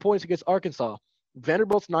 63 points against Arkansas.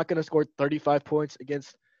 Vanderbilt's not going to score 35 points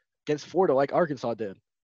against Florida like Arkansas did.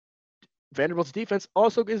 Vanderbilt's defense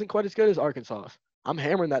also isn't quite as good as Arkansas's. I'm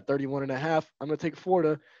hammering that 31.5. I'm going to take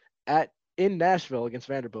Florida in Nashville against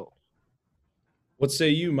Vanderbilt. What say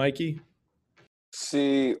you, Mikey?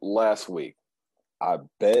 See, last week, I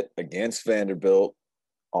bet against Vanderbilt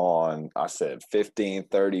on, I said 15,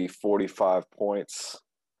 30, 45 points.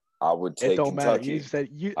 I would take it don't Kentucky. Matter. You said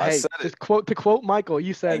you. I hey, said just quote Michael.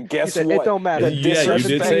 You said, And guess you said what? it don't matter. The Yeah, you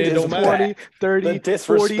did say it don't matter. 20, 30, The 40.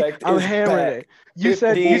 disrespect I'm is hammering back. it. You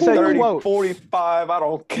 15, said 30, quote. 45. I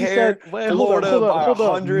don't You care. said, wait, Florida by hold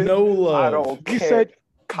up. 100. No love. I don't care. You said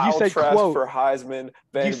Kyle said Trask quote. for Heisman.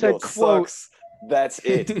 You said Vanderbilt quote. sucks. That's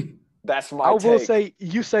it. That's my I will take. say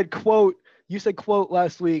you said quote. You said quote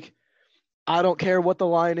last week. I don't care what the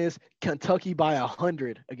line is. Kentucky by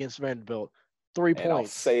 100 against Vanderbilt. 3 And I'll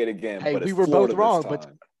points. say it again. Hey, but we it's were Florida both wrong, this but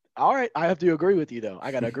time. all right, I have to agree with you though. I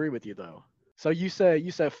gotta agree with you though. So you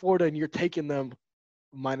said Florida, and you're taking them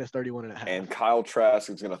minus 31.5. And Kyle Trask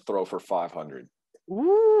is going to throw for 500.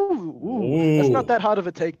 Ooh. That's not that hot of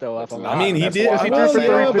a take though. It's If I'm not. I mean, he That's did. why he I'm threw for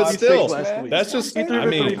saying all 356 about still, takes, last man. week. That's just. He threw I for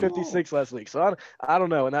mean, 356 last week. So I don't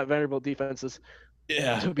know. And that Vanderbilt defense is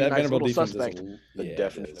yeah, to be that nice, Vanderbilt little defense suspect. is The yeah,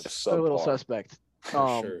 definition it of is, a little subpar. suspect.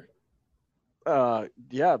 for sure.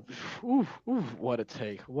 Yeah. Ooh, what a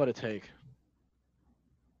take. What a take.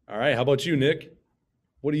 All right, how about you, Nick?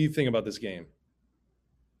 What do you think about this game?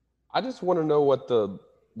 I just want to know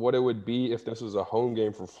what it would be if this was a home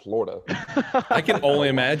game for Florida. I can only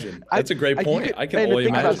imagine. That's a great point. I can only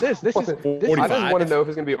think about imagine. this. I just want to know if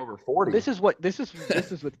it's going to be over 40. This is with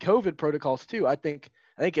COVID protocols too. I think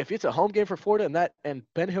if it's a home game for Florida and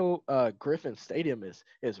Ben Hill Griffin Stadium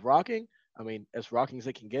is rocking. I mean, as rocking as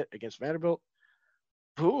it can get against Vanderbilt.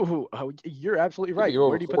 Ooh, you're absolutely right.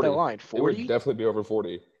 Where do you put that line? 40? It would definitely be over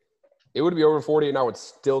 40. It would be over 40, and I would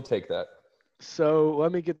still take that. So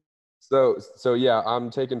let me get. So yeah, I'm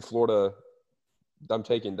taking Florida. I'm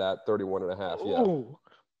taking that 31.5. Yeah. Ooh.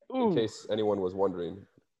 In case anyone was wondering.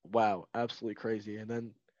 Wow, absolutely crazy.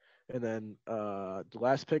 And then the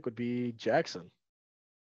last pick would be Jackson.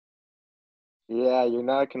 Yeah, you're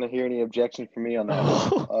not going to hear any objection from me on that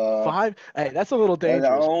one. 5. Hey, that's a little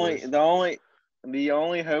dangerous. The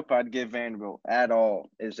only hope I'd give Vanderbilt at all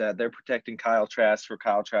is that they're protecting Kyle Trask for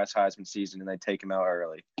Kyle Trask Heisman season and they take him out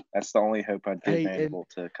early. That's the only hope I'd give Vanderbilt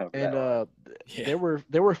to cover that. And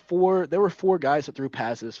there were four guys that threw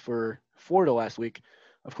passes for Florida last week.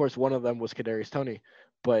 Of course, one of them was Kadarius Toney,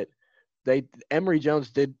 but Emory Jones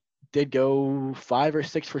did go 5 or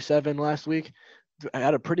 6 for 7 last week.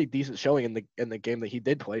 Had a pretty decent showing in the game that he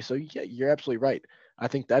did play. So yeah, you're absolutely right. I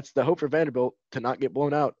think that's the hope for Vanderbilt to not get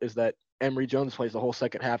blown out is that Emory Jones plays the whole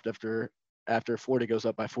second half after Florida goes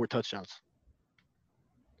up by 4 touchdowns.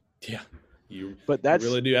 Yeah, you that's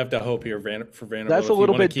really do have to hope here for Vanderbilt. That's a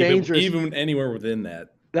little bit dangerous. Even anywhere within that.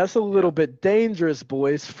 That's a little bit dangerous,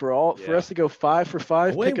 boys, for us to go 5 for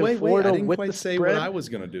 5. Wait! Florida I didn't with quite the say spread. what I was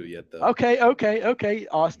gonna do yet, though. Okay,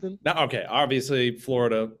 Austin. Now, okay, obviously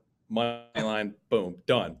Florida money line, boom,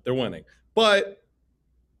 done. They're winning, but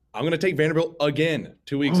I'm gonna take Vanderbilt again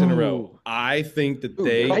 2 weeks in a row. I think that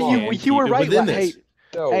they you were right. within this.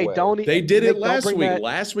 They did it last week.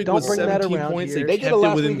 Last week was 17 points. They kept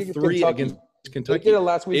it within 3 against Kentucky. They did it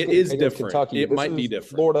last week. It is different. Kentucky. It might be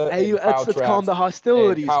different. Florida. Hey, let's call them the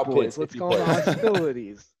hostilities, boys. Let's call them the Pitts.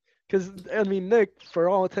 hostilities. Because I mean, Nick, for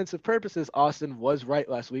all intents and purposes, Austin was right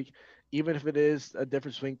last week. Even if it is a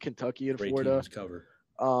difference between Kentucky and Great Florida. teams cover.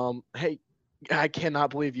 Hey, I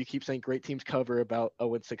cannot believe you keep saying great teams cover about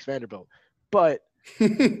 0-6 Vanderbilt. But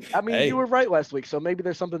I mean, you were right last week, so maybe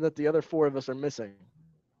there's something that the other 4 of us are missing.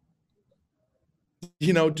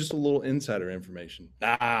 Just a little insider information.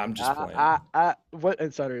 Nah, I'm just playing. What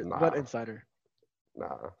insider? Nah. What insider?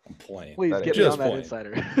 Nah, I'm playing. Please get me on that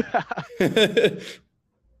insider.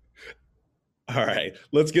 All right,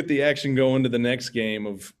 let's get the action going to the next game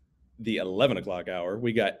of the 11 o'clock hour.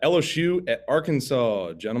 We got LSU at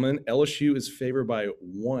Arkansas. Gentlemen, LSU is favored by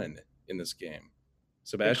 1 in this game.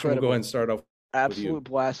 Sebastian, we'll go ahead and start off. Absolute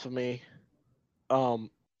blasphemy.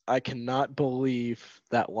 I cannot believe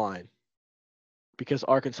that line because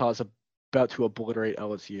Arkansas is about to obliterate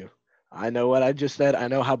LSU. I know what I just said. I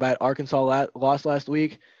know how bad Arkansas lost last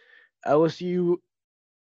week. LSU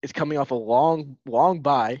is coming off a long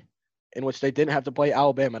bye. in which they didn't have to play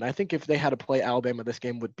Alabama. And I think if they had to play Alabama, this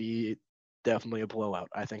game would be definitely a blowout.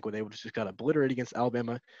 I think when they would just got obliterated against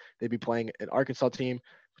Alabama, they'd be playing an Arkansas team,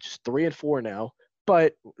 which is 3-4 now,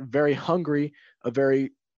 but very hungry, a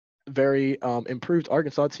very, very improved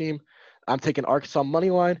Arkansas team. I'm taking Arkansas money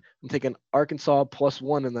line. I'm taking Arkansas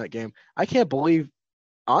 +1 in that game.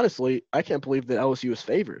 Honestly, I can't believe that LSU is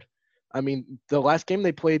favored. I mean, the last game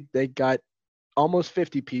they played, they got almost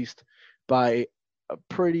 50-pieced by a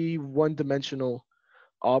pretty one-dimensional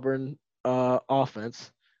Auburn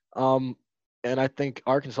offense. And I think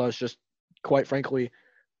Arkansas is just, quite frankly,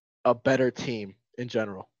 a better team in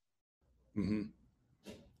general. Mm-hmm.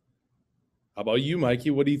 How about you,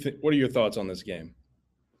 Mikey? What do you think? What are your thoughts on this game?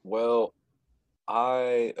 Well,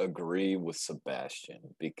 I agree with Sebastian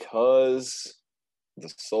because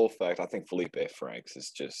the sole fact I think Felipe Franks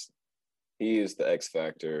is just he is the X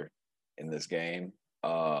factor in this game.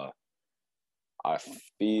 I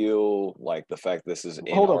feel like the fact this is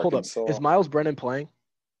in Hold up. Arkansas. Is Miles Brennan playing?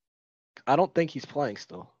 I don't think he's playing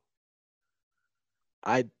still.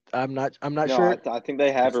 I'm not No, sure. I think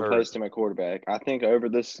they have He's hurt. replaced him at quarterback. I think over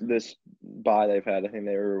this bye they've had, I think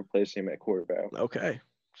they were replacing him at quarterback. Okay.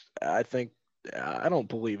 I don't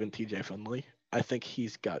believe in TJ Finley. I think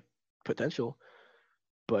he's got potential,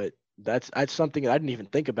 but that's something I didn't even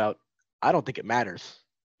think about. I don't think it matters.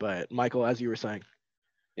 But Michael, as you were saying,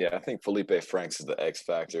 Yeah, I think Felipe Franks is the X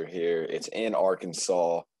factor here. It's in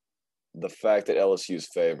Arkansas. The fact that LSU is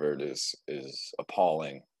favored is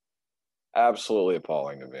appalling. Absolutely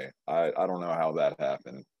appalling to me. I don't know how that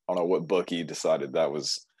happened. I don't know what bookie decided that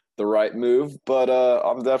was the right move, but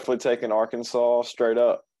I'm definitely taking Arkansas straight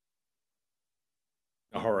up.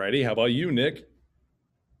 All righty. How about you, Nick?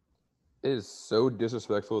 It is so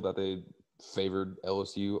disrespectful that they favored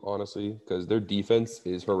LSU, honestly, because their defense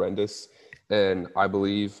is horrendous. And I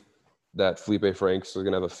believe that Felipe Franks is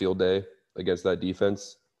going to have a field day against that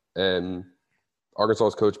defense. And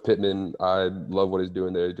Arkansas's coach Pittman, I love what he's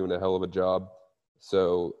doing there. He's doing a hell of a job.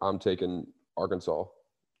 So I'm taking Arkansas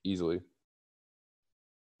easily.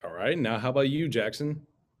 All right. Now, how about you, Jackson?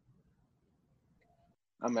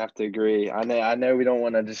 I'm gonna have to agree. I know we don't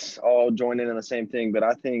want to just all join in on the same thing, but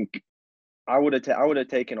I think I would have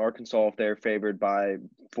taken Arkansas if they're favored by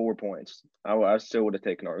 4 points. I still would have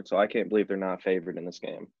taken Arkansas. I can't believe they're not favored in this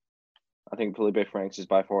game. I think Felipe Franks is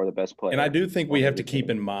by far the best player. And I do think we on have to every keep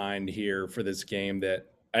team. in mind here for this game that,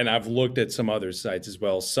 and I've looked at some other sites as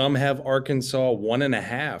well. Some have Arkansas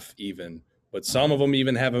 1.5 even, but some of them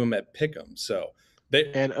even have them at Pick'em. So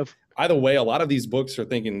either way, a lot of these books are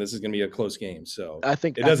thinking this is going to be a close game. So I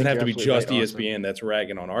think it doesn't have you're to be absolutely just right, Austin. ESPN that's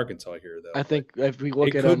ragging on Arkansas here, though. I think if we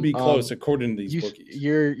look it at could be close according to these bookies.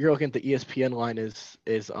 You're looking at the ESPN line is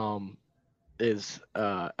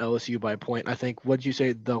LSU by a point. I think what did you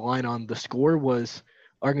say the line on the score was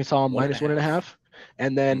Arkansas minus 1.5,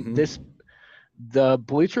 and then the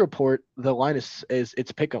Bleacher Report, the line is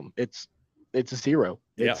it's pick'em. It's 0.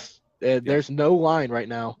 There's no line right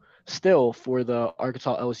now still for the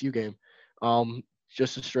Arkansas LSU game.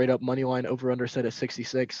 Just a straight up money line over under set at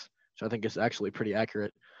 66, which I think is actually pretty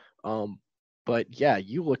accurate. But yeah,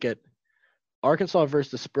 you look at Arkansas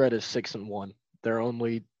versus the spread is 6-1. Their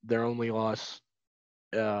only loss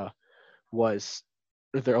was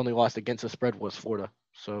their only loss against the spread was Florida.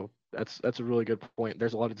 So that's a really good point.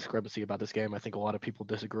 There's a lot of discrepancy about this game. I think a lot of people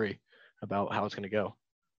disagree about how it's going to go.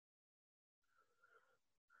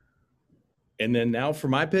 And then now for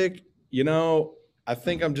my pick, I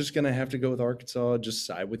think I'm just going to have to go with Arkansas, just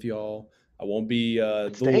side with y'all. I won't be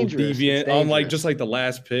the little deviant, unlike just like the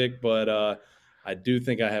last pick, but I do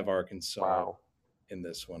think I have Arkansas in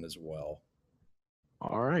this one as well.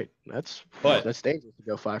 All right. That's dangerous to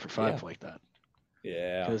go 5 for 5 like that.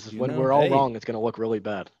 Yeah. Because when we're all wrong, it's going to look really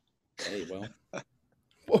bad. Hey,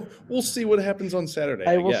 well, we'll see what happens on Saturday.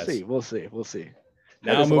 Hey, we'll see.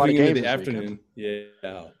 Now moving into the afternoon.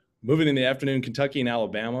 Yeah. Moving in the afternoon, Kentucky and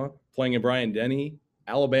Alabama playing in Bryant-Denny.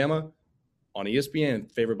 Alabama on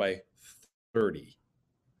ESPN favored by 30.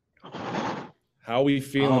 How are we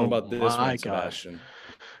feeling about this one, Sebastian?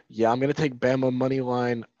 Yeah, I'm going to take Bama money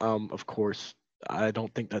line. Of course, I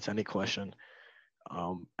don't think that's any question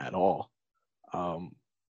at all. And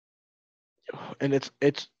it's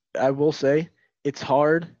I will say it's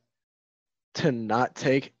hard to not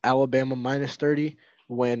take Alabama minus 30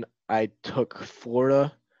 when I took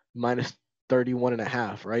Florida minus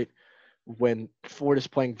 31.5, right? When Florida's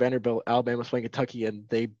playing Vanderbilt, Alabama's playing Kentucky, and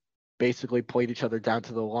they basically played each other down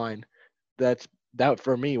to the line. That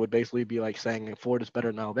for me would basically be like saying Florida's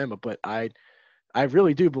better than Alabama, but I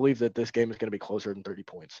really do believe that this game is going to be closer than 30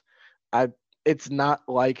 points. It's not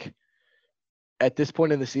like at this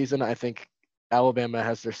point in the season, I think Alabama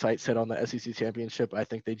has their sights set on the SEC championship. I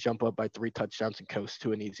think they jump up by 3 touchdowns and coast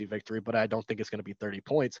to an easy victory, but I don't think it's going to be 30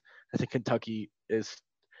 points. I think Kentucky is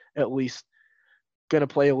at least going to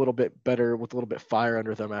play a little bit better with a little bit fire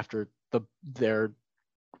under them after their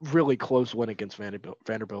really close win against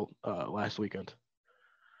Vanderbilt last weekend.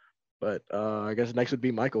 But I guess next would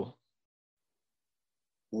be Michael.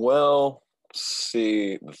 Well,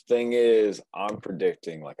 see, the thing is, I'm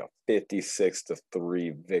predicting like a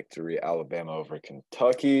 56-3 victory, Alabama over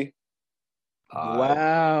Kentucky.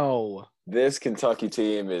 Wow. This Kentucky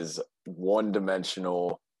team is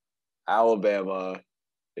one-dimensional. Alabama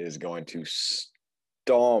is going to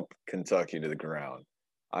stomp Kentucky to the ground.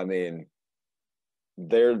 I mean,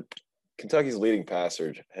 Kentucky's leading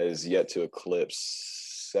passer has yet to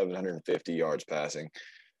eclipse 750 yards passing,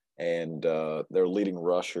 and their leading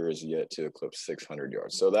rusher is yet to eclipse 600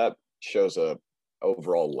 yards. So that shows a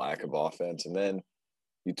overall lack of offense. And then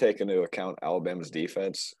you take into account Alabama's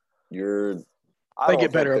defense. They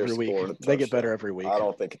get better every week. They get better every week. I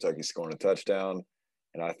don't think Kentucky's scoring a touchdown,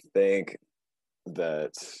 and I think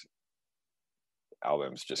that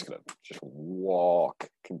Alabama's just going to just walk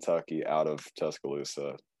Kentucky out of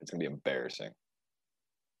Tuscaloosa. It's going to be embarrassing.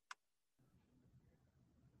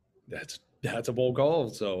 That's a bold call.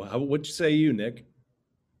 So what'd you say, Nick?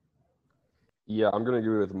 Yeah, I'm going to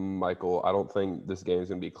agree with Michael. I don't think this game is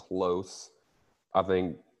going to be close. I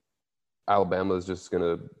think Alabama is just going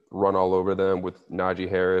to run all over them with Najee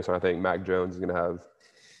Harris. And I think Mac Jones is going to have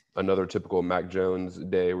another typical Mac Jones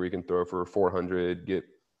day where he can throw for 400, get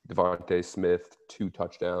Devontae Smith 2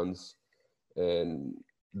 touchdowns. And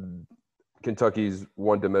Kentucky's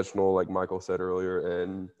one-dimensional, like Michael said earlier,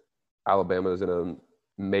 and Alabama is going to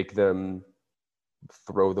make them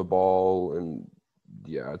throw the ball. And,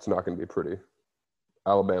 yeah, it's not going to be pretty.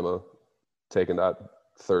 Alabama taking that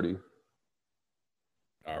 30.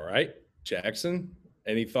 All right. Jackson,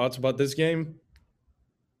 any thoughts about this game?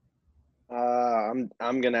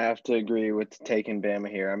 I'm gonna have to agree with taking Bama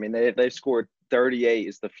here. I mean, they've scored 38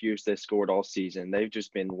 is the fewest they scored all season. They've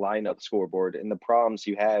just been lining up the scoreboard, and the problems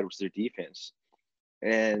you had was their defense.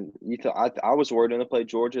 And I was worried when they played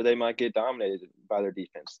Georgia, they might get dominated by their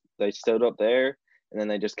defense. They stood up there, and then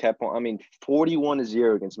they just kept on. I mean,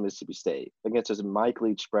 41-0 against Mississippi State against this Mike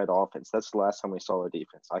Leach spread offense. That's the last time we saw their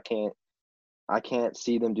defense. I can't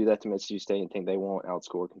see them do that to Mississippi State and think they won't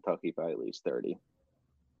outscore Kentucky by at least 30.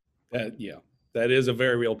 That is a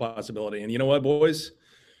very real possibility. And you know what, boys?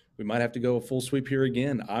 We might have to go a full sweep here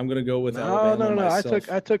again. I'm going to go with Alabama myself.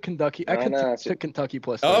 I took Kentucky. Took Kentucky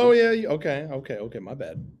plus 30. Oh, yeah. Okay. My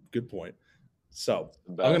bad. Good point. So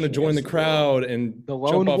I'm going to join the crowd and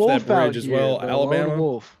jump off that bridge as well.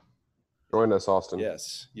 Alabama. Join us, Austin.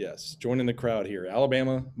 Yes. Joining the crowd here.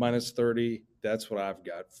 Alabama minus 30. That's what I've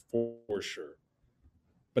got for sure.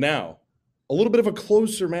 But now, a little bit of a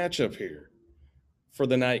closer matchup here for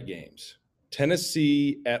the night games.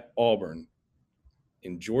 Tennessee at Auburn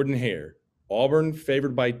in Jordan-Hare. Auburn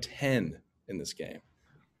favored by 10 in this game.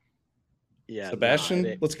 Yeah,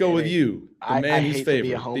 Sebastian, let's go with you. The man who's favored,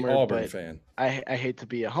 the Auburn fan. I hate to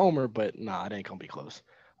be a homer, but it ain't gonna be close.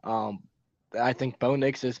 I think Bo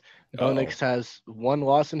Nix has 1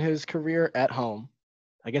 loss in his career at home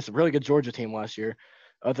against a really good Georgia team last year.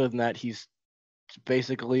 Other than that, he's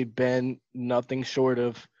basically been nothing short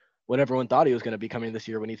of what everyone thought he was going to be coming this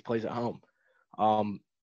year when he plays at home.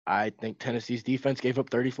 I think Tennessee's defense gave up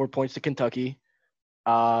 34 points to Kentucky.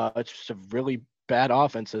 It's just a really bad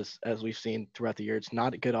offense as we've seen throughout the year. It's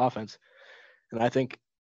not a good offense. And I think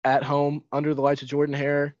at home, under the lights of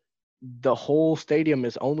Jordan-Hare, the whole stadium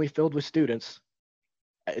is only filled with students.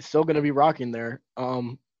 It's still going to be rocking there.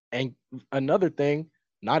 And another thing,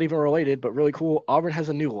 not even related, but really cool, Auburn has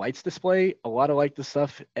a new lights display. A lot of like the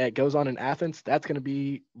stuff that goes on in Athens. That's going to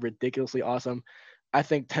be ridiculously awesome. I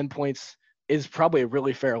think 10 points is probably a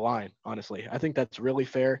really fair line, honestly. I think that's really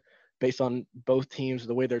fair based on both teams,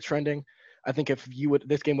 the way they're trending. I think if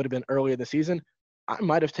this game would have been earlier in the season, I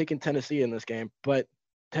might have taken Tennessee in this game, but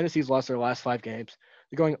Tennessee's lost their last 5 games.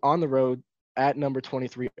 They're going on the road at number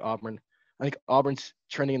 23 Auburn. I think Auburn's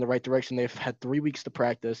trending in the right direction. They've had 3 weeks to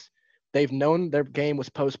practice. They've known their game was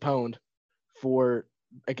postponed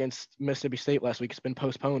against Mississippi State last week. It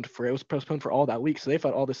was postponed for all that week. So they've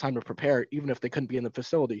had all this time to prepare, even if they couldn't be in the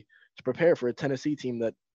facility, to prepare for a Tennessee team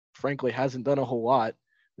that frankly hasn't done a whole lot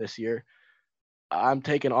this year. I'm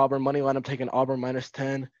taking Auburn money line. I'm taking Auburn minus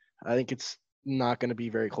 10. I think it's not going to be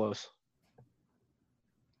very close.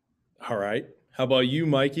 All right. How about you,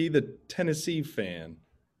 Mikey, the Tennessee fan,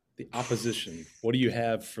 the opposition? What do you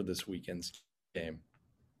have for this weekend's game?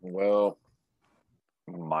 Well,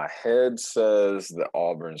 my head says that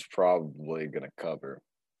Auburn's probably going to cover.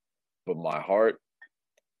 but my heart,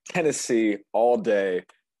 Tennessee all day.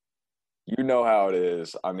 You know how it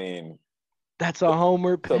is. I mean, That's a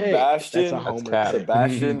homer pick. That's a Sebastian- homer cap. pick.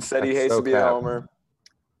 Sebastian said he That's hates so to be a cap. homer.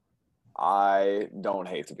 I don't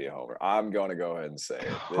hate to be a homer. I'm going to go ahead and say it.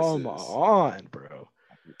 Come on, bro.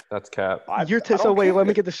 That's cap. I So don't wait, let me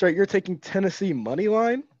care. get this straight. You're taking Tennessee money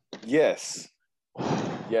line? Yes.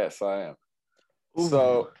 Yes, I am. Ooh.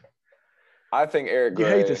 So I think Eric You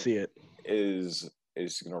Gray hate to see it. is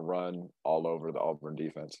going to run all over the Auburn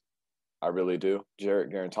defense. I really do.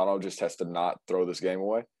 Jarrett Garantano just has to not throw this game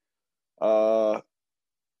away.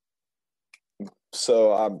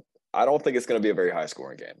 So I don't think it's going to be a very high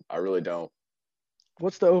scoring game. I really don't.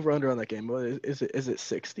 What's the over under on that game? Is it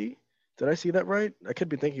 60? Did I see that right? I could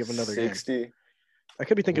be thinking of another game. 60. I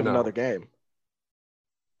could be thinking of No. another game.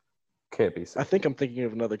 Can't be. I 60. think I'm thinking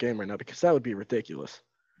of another game right now because that would be ridiculous.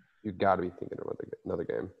 You got to be thinking of another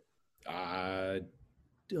game. I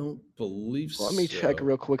don't believe so. Let me check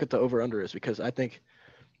real quick what the over under is because I think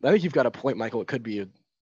you've got a point, Michael. It could be a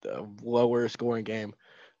lower scoring game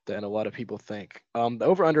than a lot of people think. The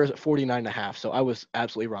over under is at 49.5. So I was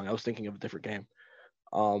absolutely wrong. I was thinking of a different game.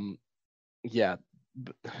 Yeah,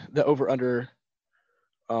 the over under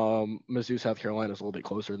Mizzou, South Carolina is a little bit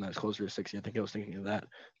closer than that. It's closer to 60. I think I was thinking of that.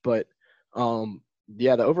 But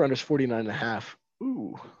yeah, the over under is 49.5.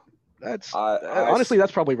 Ooh, that's honestly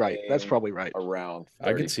that's probably right. That's probably right. Around 35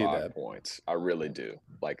 I could see that. points. I really do.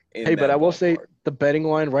 Like in Hey, but that I will say ballpark. the betting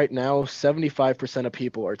line right now, 75% of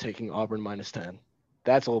people are taking Auburn minus 10.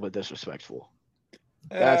 That's a little bit disrespectful.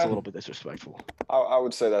 That's a little bit disrespectful. I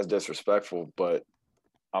would say that's disrespectful, but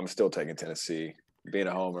I'm still taking Tennessee. Being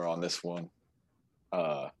a homer on this one.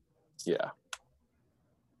 Yeah.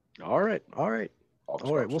 All right.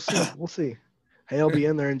 We'll see. Hey, I'll be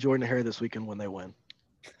in there enjoying the hair this weekend when they win.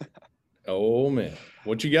 Oh man,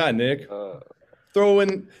 what you got, Nick? Uh, Throw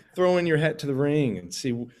in your hat to the ring and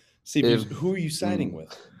see who are you siding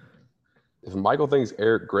with. If Michael thinks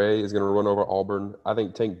Eric Gray is going to run over Auburn, I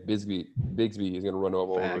think Tank Bigsby is going to run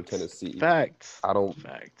over Tennessee. Facts.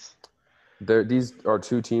 Facts. These are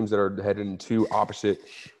two teams that are headed in two opposite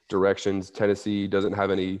directions. Tennessee doesn't have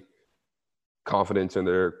any confidence in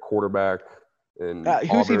their quarterback, and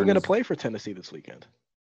who's even going to play for Tennessee this weekend?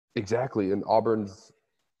 Exactly, and Auburn's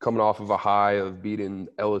coming off of a high of beating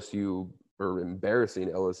LSU or embarrassing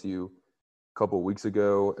LSU a couple of weeks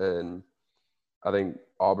ago, and I think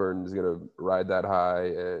Auburn is going to ride that high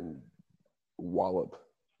and wallop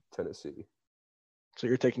Tennessee. So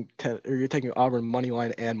you're taking Auburn money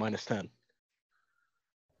line and minus 10.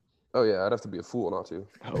 Oh yeah, I'd have to be a fool not to.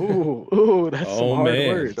 Oh, that's some hard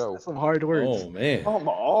words. Show. That's some hard words. Oh man. come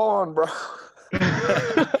on, bro.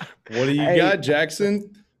 What do you got,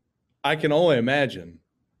 Jackson? I can only imagine.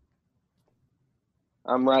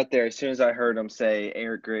 I'm right there. As soon as I heard him say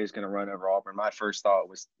Eric Gray is going to run over Auburn, my first thought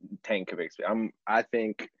was Tank Bigsby. I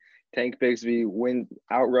think Tank Bigsby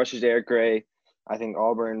outrushes Eric Gray. I think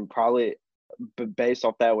Auburn probably, based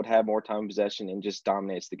off that, would have more time possession and just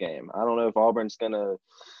dominates the game. I don't know if Auburn's going to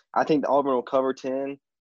 – I think Auburn will cover 10,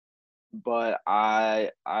 but I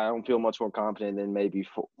don't feel much more confident than maybe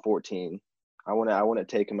 14. I want to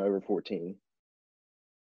take him over 14.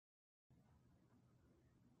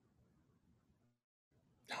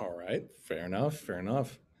 All right, fair enough.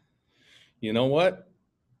 You know what?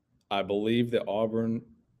 I believe that Auburn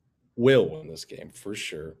will win this game for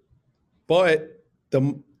sure. But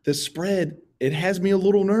the spread, it has me a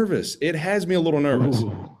little nervous.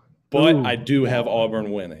 Ooh. But Ooh. I do have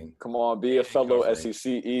Auburn winning. Come on, be a fellow Covering. SEC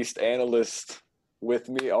East analyst with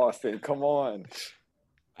me, Austin. Come on.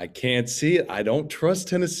 I can't see it. I don't trust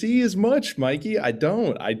Tennessee as much, Mikey. I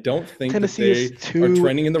don't think Tennessee that is they 2 are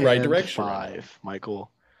trending in the right and direction. 5, Michael.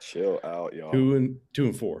 Chill out, y'all. 2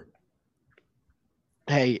 and 4.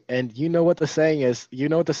 Hey, and you know what the saying is?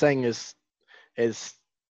 Is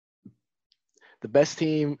the best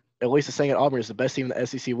team, at least the saying at Auburn, is the best team in the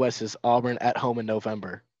SEC West is Auburn at home in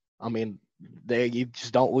November. I mean, you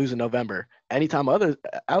just don't lose in November. Anytime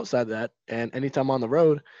outside that and anytime on the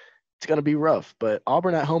road, it's going to be rough. But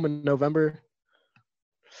Auburn at home in November,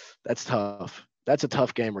 that's tough. That's a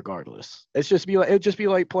tough game regardless. It'd just be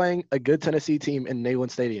like playing a good Tennessee team in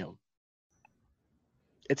Neyland Stadium.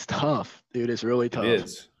 It's tough, dude. It's really tough. It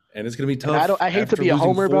is. And it's going to be tough. And I hate to after be a losing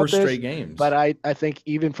homer 4 about this, straight games. but I think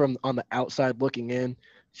even from on the outside looking in,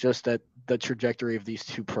 just that the trajectory of these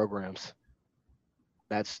two programs,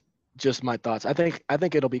 that's just my thoughts. I think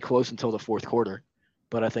it'll be close until the fourth quarter,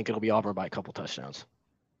 but I think it'll be Auburn by a couple touchdowns.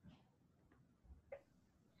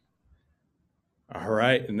 All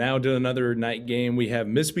right, and now to another night game. We have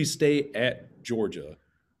Mississippi State at Georgia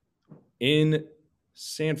in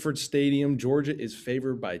Sanford Stadium, Georgia is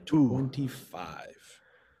favored by 25.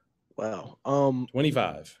 Wow.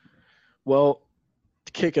 25. Well,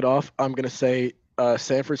 to kick it off, I'm gonna say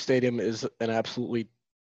Sanford Stadium is an absolutely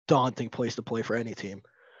daunting place to play for any team,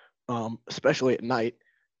 especially at night,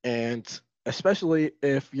 and especially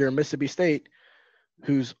if you're Mississippi State,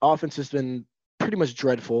 whose offense has been pretty much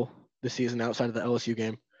dreadful this season outside of the LSU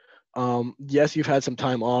game. Yes, you've had some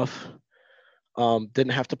time off.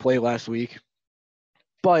 Didn't have to play last week,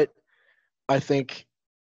 but I think.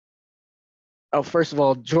 Oh, first of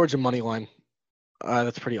all, Georgia money line.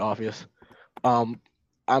 That's pretty obvious. I'm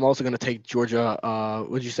also going to take Georgia.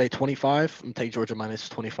 Would you say 25? I'm take Georgia minus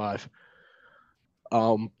 25.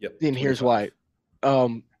 Yep. And here's why.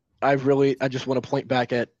 25. I just want to point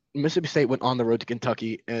back at Mississippi State went on the road to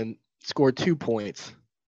Kentucky and scored 2 points.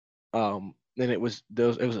 And it was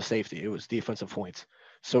a safety. It was defensive points.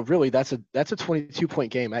 So really, that's a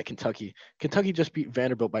 22-point game at Kentucky. Kentucky just beat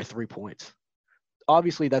Vanderbilt by 3 points.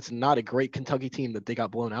 Obviously, that's not a great Kentucky team that they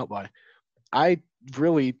got blown out by. I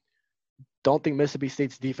really don't think Mississippi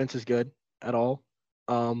State's defense is good at all.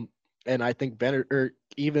 And I think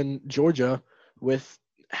even Georgia, with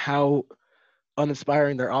how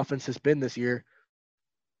uninspiring their offense has been this year,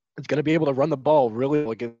 is going to be able to run the ball really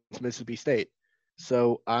well against Mississippi State.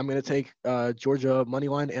 So I'm going to take Georgia money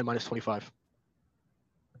line and minus 25.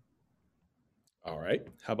 All right.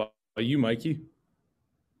 How about you, Mikey?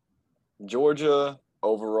 Georgia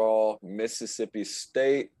overall, Mississippi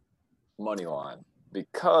State money line,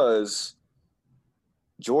 because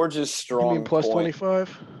Georgia's strong You mean plus point.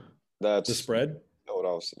 25? That's The spread? what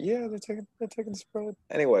I was. Yeah, they're taking the spread.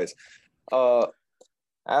 Anyways,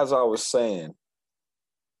 as I was saying,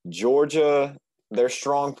 Georgia, their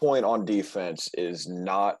strong point on defense is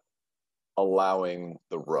not allowing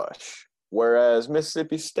the rush, whereas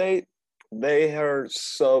Mississippi State, they are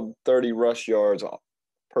sub 30 rush yards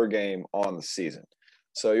per game on the season.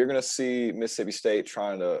 So you're going to see Mississippi State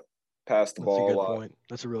trying to pass the ball a lot. Point.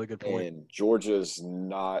 That's a really good point. And Georgia's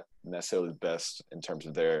not necessarily the best in terms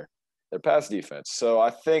of their pass defense. So I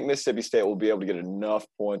think Mississippi State will be able to get enough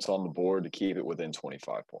points on the board to keep it within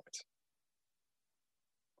 25 points.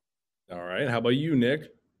 All right. How about you,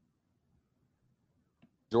 Nick?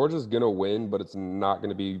 Georgia's going to win, but it's not going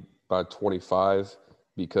to be by 25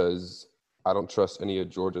 because I don't trust any of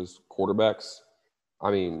Georgia's quarterbacks.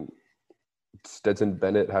 I mean, Stetson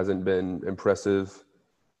Bennett hasn't been impressive.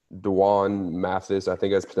 Dwan Mathis, I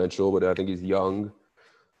think, has potential, but I think he's young.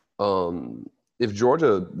 If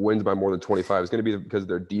Georgia wins by more than 25, it's going to be because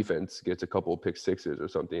their defense gets a couple of pick sixes or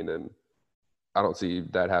something, and I don't see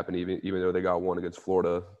that happen even though they got one against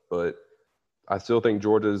Florida. But I still think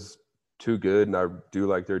Georgia's too good, and I do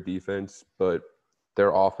like their defense, but their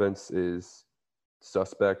offense is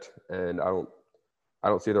suspect, and I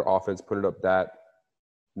don't see their offense putting up that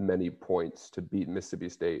many points to beat Mississippi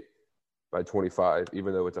State by 25,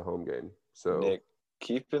 even though it's a home game. So Nick,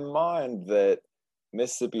 keep in mind that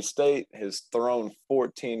Mississippi State has thrown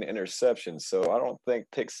 14 interceptions, so I don't think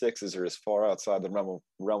pick sixes are as far outside the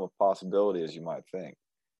realm of possibility as you might think.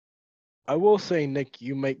 I will say, Nick,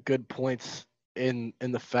 you make good points in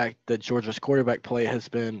the fact that Georgia's quarterback play has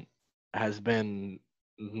been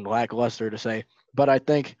lackluster, to say. But I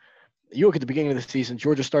think you look at the beginning of the season,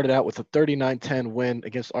 Georgia started out with a 39-10 win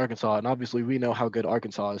against Arkansas, and obviously we know how good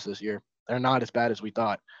Arkansas is this year. They're not as bad as we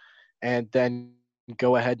thought. And then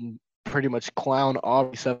go ahead and pretty much clown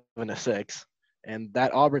Auburn 7-6. And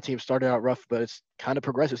that Auburn team started out rough, but it's kind of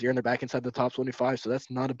progresses here, and they're back inside the top 25, so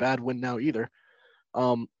that's not a bad win now either.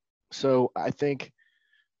 So I think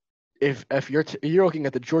if you're looking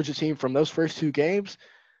at the Georgia team from those first two games,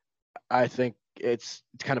 I think it's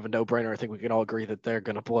kind of a no-brainer. I think we can all agree that they're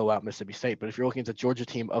going to blow out Mississippi State. But if you're looking at the Georgia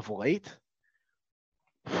team of late,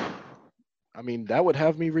 I mean, that would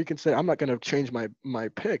have me reconsider. I'm not going to change my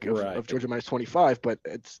pick of Georgia minus 25, but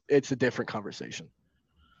it's a different conversation.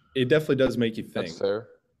 It definitely does make you think.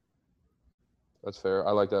 That's fair.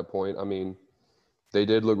 I like that point. I mean, they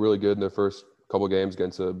did look really good in their first couple of games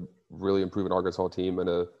against a really improving Arkansas team and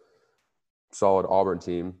a solid Auburn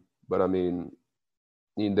team. But I mean,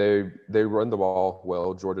 they run the ball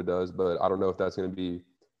well, Georgia does, but I don't know if that's going to be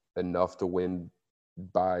enough to win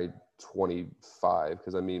by 25.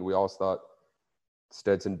 Because, I mean, we all thought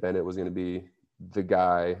Stetson Bennett was going to be the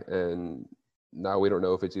guy, and now we don't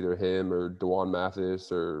know if it's either him or Dwan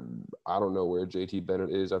Mathis, or I don't know where JT Bennett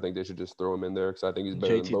is. I think they should just throw him in there because I think he's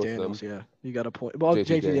better than both Daniels, of them. yeah, you got a point. Well,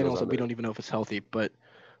 JT Daniels, we don't even know if it's healthy, but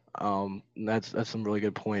that's some really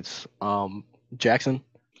good points. Jackson?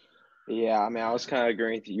 Yeah, I mean, I was kind of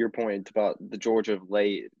agreeing with your point about the Georgia of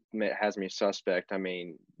late has me suspect. I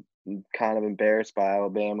mean, kind of embarrassed by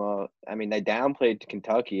Alabama. I mean, they downplayed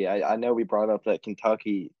Kentucky. I know we brought up that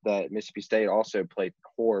Mississippi State also played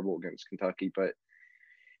horrible against Kentucky, but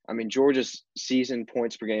I mean, Georgia's season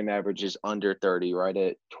points per game average is under 30, right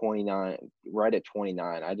at 29, right at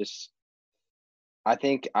 29. I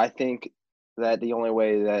think that the only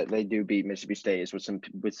way that they do beat Mississippi State is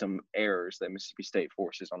with some errors that Mississippi State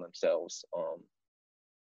forces on themselves.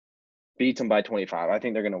 Beats them by 25. I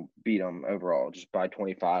think they're going to beat them overall. Just by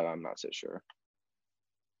 25, I'm not so sure.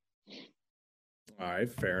 All right,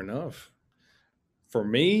 fair enough. For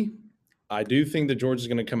me, I do think that Georgia's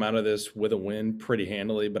going to come out of this with a win pretty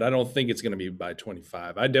handily, but I don't think it's going to be by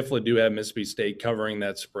 25. I definitely do have Mississippi State covering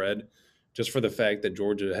that spread just for the fact that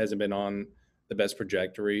Georgia hasn't been on the best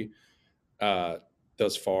trajectory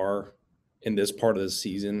thus far in this part of the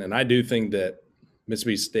season. And I do think that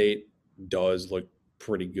Mississippi State does look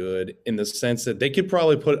pretty good in the sense that they could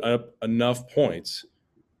probably put up enough points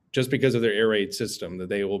just because of their air raid system that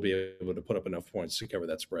they will be able to put up enough points to cover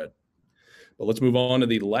that spread. But let's move on to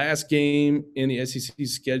the last game in the SEC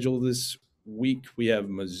schedule this week. We have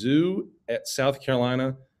Mizzou at South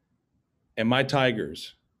Carolina, and my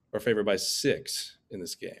Tigers are favored by 6 in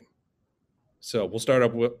this game. So we'll start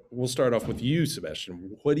off with you,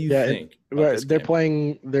 Sebastian. What do you think? They're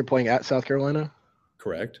playing at South Carolina.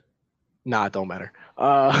 Correct. Nah, it don't matter.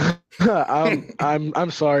 I'm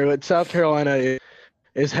sorry, but South Carolina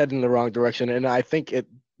is heading in the wrong direction, and I think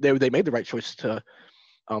they made the right choice to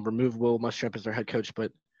remove Will Muschamp as their head coach.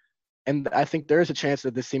 And I think there is a chance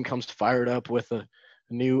that this team comes fired up with a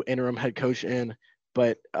new interim head coach in.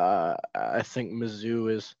 But I think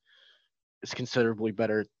Mizzou is considerably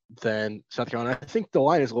better than South Carolina. I think the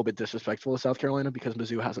line is a little bit disrespectful to South Carolina because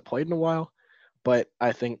Mizzou hasn't played in a while. But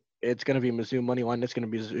I think it's going to be Mizzou money line. It's going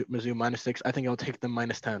to be Mizzou -6. I think I'll take them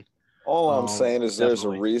 -10. All I'm saying is there's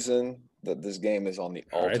definitely. a reason that this game is on the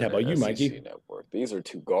All right, alternate how about you, SEC Mikey? network. These are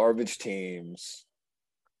 2 garbage teams.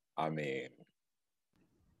 I mean,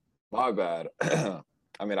 my bad. I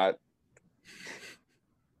mean,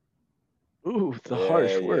 Ooh, the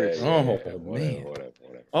harsh words.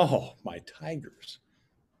 Whatever. Oh, my Tigers.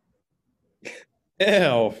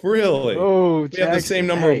 Hell, really? Oh, We have the same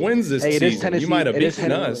number of wins this it is season. Tennessee. You might have It is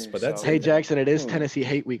beaten Tennessee. us, but that's Hey, it. Jackson, it is Tennessee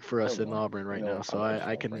hate week for us in Auburn right now, so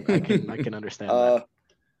I can understand that.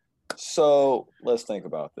 So let's think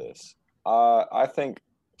about this. I think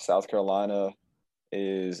South Carolina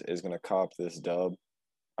is going to cop this dub.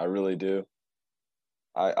 I really do.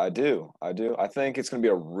 I do. I think it's going to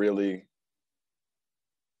be a really.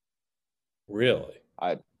 Really?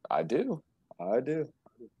 I do.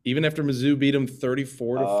 Even after Mizzou beat them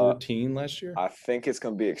 34-14 last year? I think it's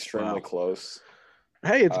going to be extremely close.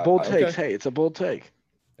 Hey, it's bold takes. okay. Hey, it's a bold take.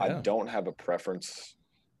 I Yeah. don't have a preference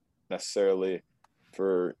necessarily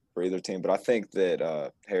for either team, but I think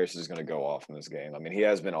that Harris is going to go off in this game. I mean, he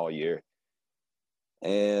has been all year.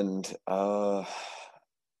 And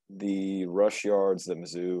the rush yards that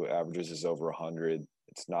Mizzou averages is over 100.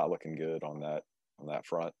 It's not looking good on that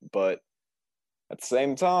front. But at the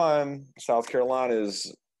same time, South Carolina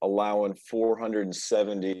is allowing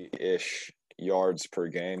 470-ish yards per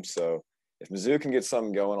game. So if Mizzou can get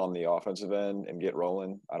something going on the offensive end and get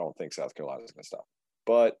rolling, I don't think South Carolina is going to stop.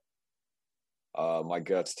 But my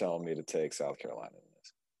gut's telling me to take South Carolina in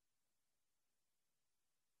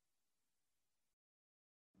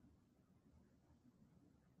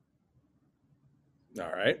this.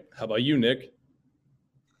 All right. How about you, Nick?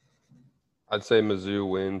 I'd say Mizzou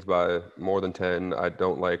wins by more than 10. I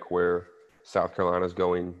don't like where South Carolina's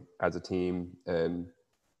going as a team, and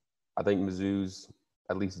I think Mizzou's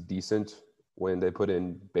at least decent when they put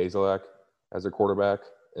in Bazelak as their quarterback,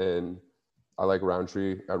 and I like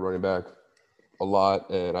Roundtree at running back a lot,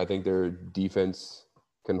 and I think their defense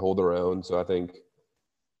can hold their own. So I think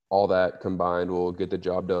all that combined will get the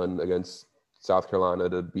job done against South Carolina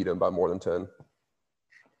to beat them by more than 10.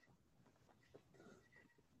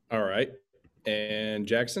 All right. And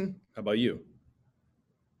Jackson, how about you?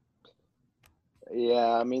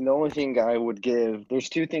 Yeah, I mean, the only thing I would give – there's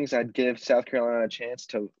 2 things I'd give South Carolina a chance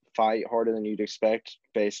to fight harder than you'd expect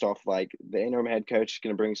based off, like, the interim head coach is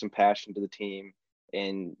going to bring some passion to the team.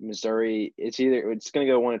 And Missouri, it's going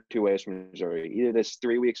to go one of 2 ways from Missouri. Either this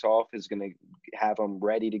 3 weeks off is going to have them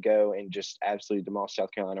ready to go and just absolutely demolish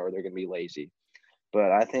South Carolina, or they're going to be lazy.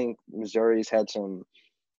 But I think Missouri's had some –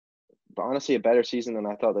 honestly a better season than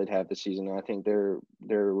I thought they'd have this season. And I think they're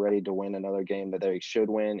ready to win another game that they should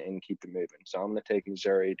win and keep it moving. So I'm going to take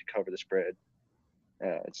Missouri to cover the spread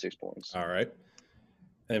at 6 points. All right.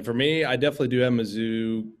 And for me, I definitely do have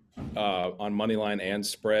Mizzou on money line and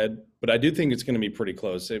spread, but I do think it's going to be pretty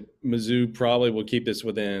close. Mizzou probably will keep this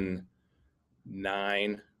within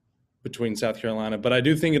 9 between South Carolina, but I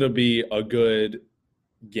do think it'll be a good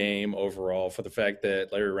game overall for the fact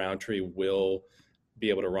that Larry Roundtree will be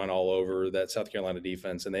able to run all over that South Carolina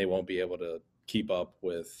defense, and they won't be able to keep up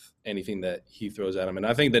with anything that he throws at them. And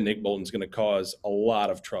I think that Nick Bolton's going to cause a lot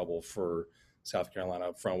of trouble for South Carolina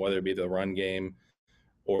up front, whether it be the run game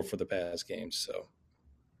or for the pass game. So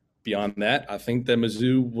beyond that, I think that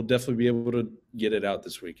Mizzou will definitely be able to get it out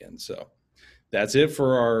this weekend. So that's it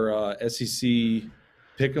for our SEC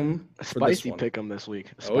pick'em. Spicy pick'em this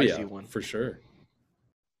week. A spicy one for sure.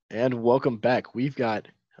 And welcome back. We've got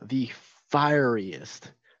the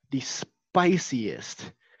fieriest, the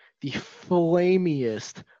spiciest, the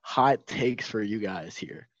flamiest hot takes for you guys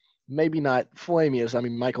here. Maybe not flamiest. I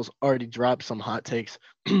mean, Michael's already dropped some hot takes,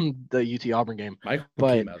 the UT Auburn game.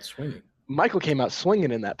 Michael came out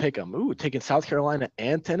swinging in that pick'em. Ooh, taking South Carolina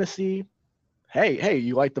and Tennessee. Hey,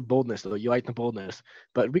 you like the boldness, though. You like the boldness.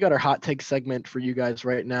 But we got our hot take segment for you guys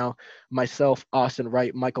right now. Myself, Austin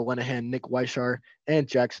Wright, Michael Lenahan, Nick Weishar, and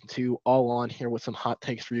Jackson 2 all on here with some hot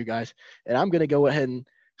takes for you guys. And I'm going to go ahead and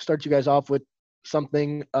start you guys off with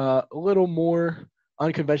something a little more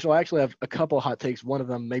unconventional. I actually have a couple hot takes. One of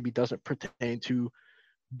them maybe doesn't pertain to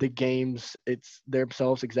the games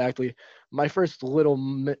themselves exactly. My first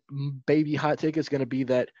little baby hot take is going to be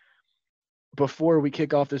that before we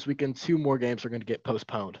kick off this weekend, 2 more games are going to get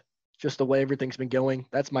postponed. Just the way everything's been going.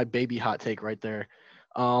 That's my baby hot take right there.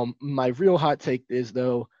 My real hot take is,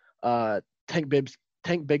 though, Tank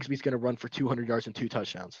Bigsby's going to run for 200 yards and 2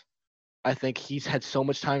 touchdowns. I think he's had so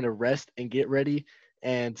much time to rest and get ready,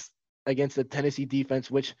 and against the Tennessee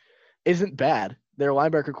defense, which isn't bad. Their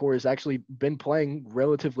linebacker core has actually been playing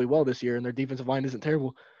relatively well this year, and their defensive line isn't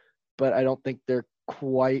terrible, but I don't think they're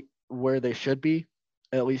quite where they should be,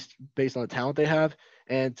 at least based on the talent they have.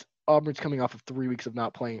 And Auburn's coming off of 3 weeks of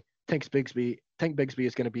not playing. Tank Bigsby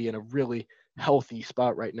is going to be in a really healthy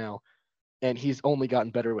spot right now, and he's only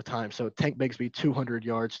gotten better with time. So Tank Bigsby, 200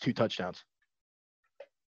 yards, 2 touchdowns.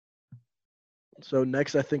 So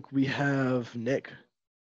next, I think we have Nick.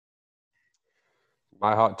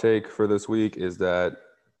 My hot take for this week is that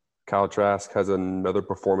Kyle Trask has another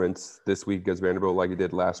performance this week against Vanderbilt like he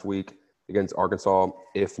did last week against Arkansas,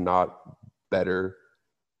 if not better.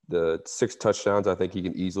 The 6 touchdowns I think he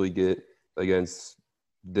can easily get against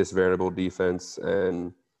this Vanderbilt defense,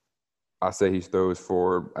 and I say he throws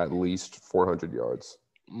for at least 400 yards.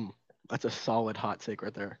 That's a solid hot take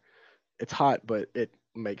right there. It's hot, but it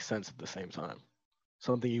makes sense at the same time.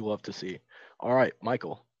 Something you love to see. All right,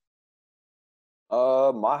 Michael.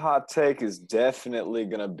 My hot take is definitely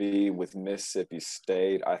going to be with Mississippi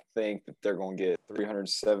State. I think that they're going to get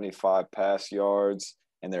 375 pass yards,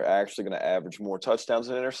 and they're actually going to average more touchdowns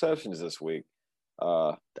and interceptions this week.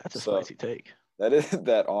 That's a spicy take. That is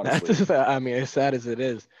that honestly. I mean, as sad as it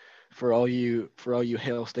is for all you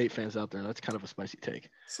Hail State fans out there, that's kind of a spicy take.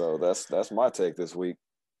 So that's my take this week.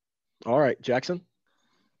 All right, Jackson.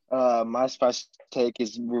 My spicy take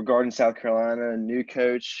is regarding South Carolina, new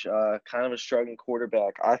coach, kind of a struggling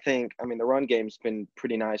quarterback. I mean, the run game's been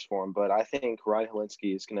pretty nice for him, but I think Ryan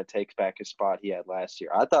Helinski is going to take back his spot he had last year.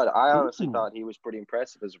 I honestly thought he was pretty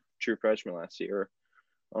impressive as a true freshman last year.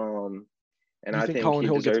 And I think Colin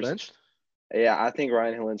Hill gets benched? Yeah, I think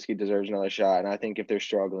Ryan Helinski deserves another shot, and I think if they're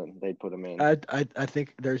struggling, they'd put him in. I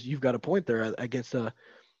think you've got a point there against a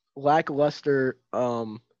lackluster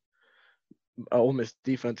Ole Miss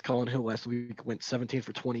defense. Colin Hill last week went 17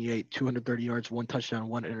 for 28, 230 yards, 1 touchdown,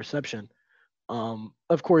 1 interception.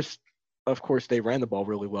 Of course, they ran the ball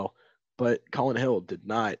really well, but Colin Hill did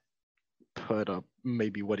not put up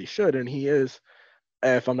maybe what he should, and he is,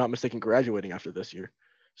 if I'm not mistaken, graduating after this year.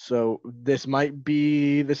 So this might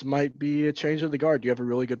be a change of the guard. You have a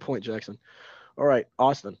really good point, Jackson. All right,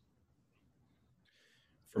 Austin.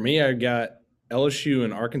 For me, I got LSU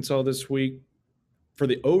and Arkansas this week. For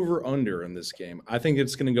the over-under in this game, I think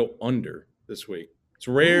it's going to go under this week. It's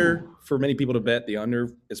rare for many people to bet the under,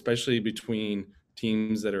 especially between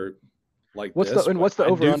teams that are like what's this. What's the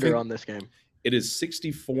over-under on this game? It is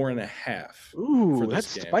 64.5. Ooh,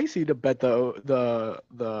 that's game. Spicy to bet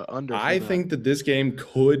the under. I think that this game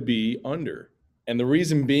could be under. And the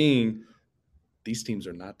reason being, these teams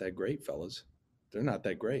are not that great, fellas. They're not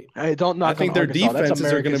that great. I think their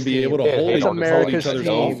defenses are going to be able to hold each other's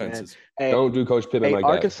offenses. Hey, don't do Coach Pittman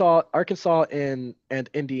like that. Arkansas and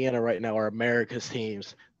Indiana right now are America's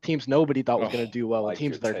teams. Teams nobody thought was going to do well. Like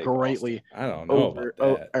teams that are greatly I don't know about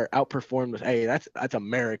that. Or outperformed. Hey, that's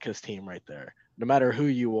America's team right there. No matter who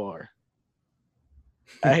you are.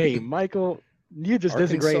 Hey, Michael, you just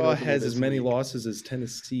disagree. Arkansas has as many losses as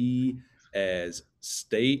Tennessee, as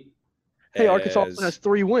State. Hey, Arkansas has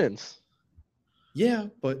 3 wins. Yeah,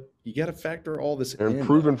 but you got to factor all this They're in.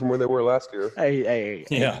 improving though. from where they were last year. Hey.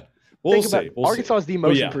 Yeah, we'll Think see. about We'll Arkansas see. is the But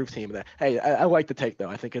most yeah, improved team. Hey, I like the take though.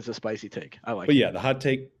 I think it's a spicy take. I like but it. yeah, the hot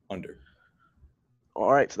take under.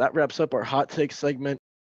 All right, so that wraps up our hot take segment.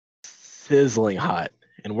 Sizzling hot,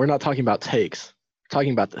 and we're not talking about takes. We're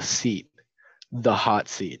talking about the seat, the hot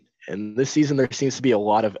seat. And this season, there seems to be a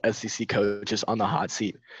lot of SEC coaches on the hot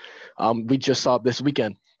seat. We just saw this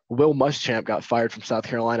weekend, Will Muschamp got fired from South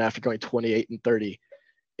Carolina after going 28-30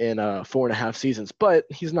 in 4.5 seasons. But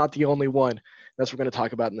he's not the only one. That's what we're going to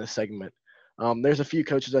talk about in this segment. There's a few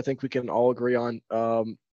coaches I think we can all agree on.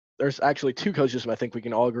 There's actually two coaches I think we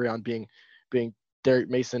can all agree on being Derek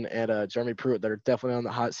Mason and Jeremy Pruitt that are definitely on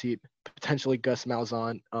the hot seat. Potentially Gus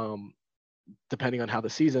Malzahn, depending on how the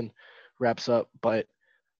season wraps up. But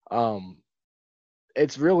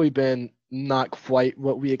it's really been not quite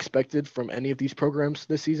what we expected from any of these programs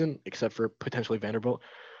this season, except for potentially Vanderbilt.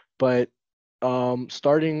 But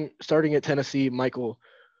starting at Tennessee, Michael,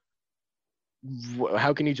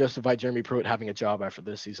 how can you justify Jeremy Pruitt having a job after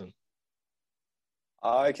this season?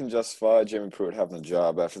 I can justify Jeremy Pruitt having a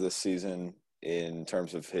job after this season in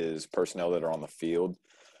terms of his personnel that are on the field,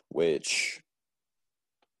 which,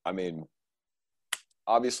 I mean,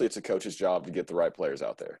 obviously it's a coach's job to get the right players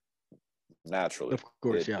out there. Naturally. Of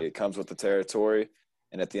course, yeah. It comes with the territory,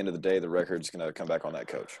 and at the end of the day, the record's going to come back on that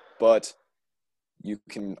coach. But you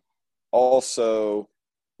can also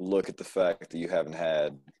look at the fact that you haven't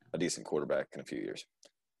had a decent quarterback in a few years.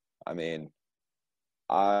 I mean,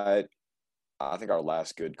 I think our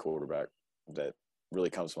last good quarterback that really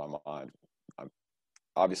comes to my mind,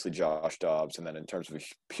 obviously Josh Dobbs, and then in terms of a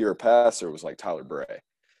pure passer, it was like Tyler Bray.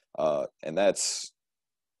 And that's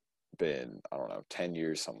been, I don't know, 10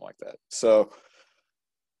 years, something like that. So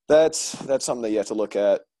that's something that you have to look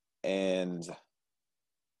at. And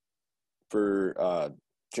for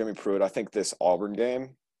Jimmy Pruitt, I think this Auburn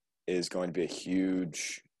game is going to be a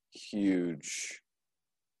huge, huge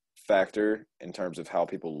factor in terms of how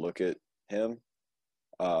people look at him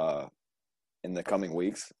in the coming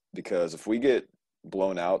weeks. Because if we get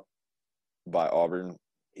blown out by Auburn,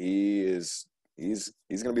 he's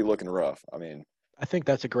going to be looking rough. I mean, I think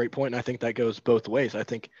that's a great point, and I think that goes both ways. I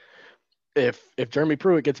think if Jeremy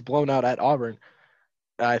Pruitt gets blown out at Auburn,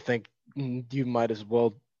 I think you might as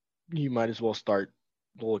well start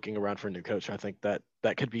looking around for a new coach. I think that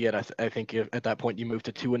could be it. I think if, at that point you move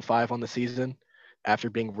to 2-5 on the season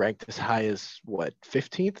after being ranked as high as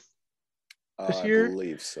 15th this year. I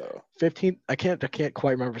believe so. 15th. I can't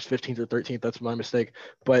quite remember if it's 15th or 13th. That's my mistake.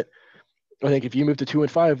 But I think if you move to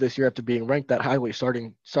 2-5 this year after being ranked that highly,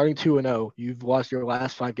 starting 2-0, you've lost your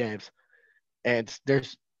last 5 games, and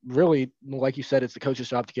there's really, like you said, it's the coach's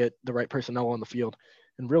job to get the right personnel on the field.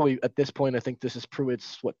 And really, at this point, I think this is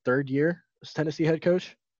Pruitt's third year as Tennessee head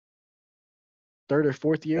coach, third or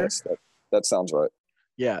fourth year. That sounds right.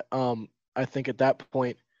 Yeah. I think at that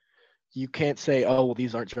point, you can't say, oh, well,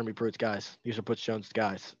 these aren't Jeremy Pruitt's guys. These are Butch Jones'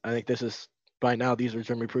 guys. I think this is by now these are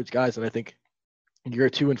Jeremy Pruitt's guys, and I think you're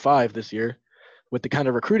 2-5 this year with the kind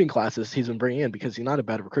of recruiting classes he's been bringing in, because he's not a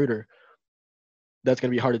bad recruiter. That's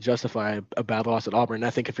going to be hard to justify a bad loss at Auburn. And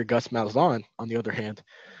I think if you're Gus Malzahn, on the other hand,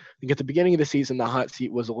 I think at the beginning of the season, the hot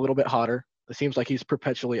seat was a little bit hotter. It seems like he's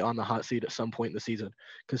perpetually on the hot seat at some point in the season,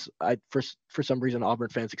 because for some reason, Auburn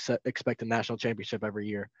fans expect a national championship every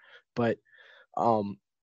year. But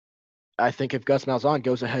I think if Gus Malzahn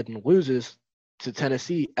goes ahead and loses to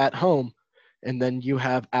Tennessee at home, and then you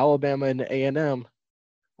have Alabama and A&M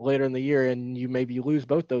later in the year, and you maybe lose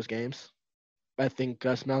both those games, I think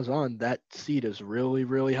Gus Malzahn, that seat is really,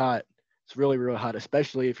 really hot. It's really, really hot,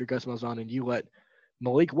 especially if you're Gus Malzahn and you let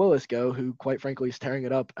Malik Willis go, who quite frankly is tearing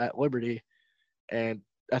it up at Liberty. And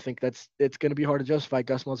I think it's going to be hard to justify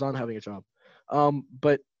Gus Malzahn having a job.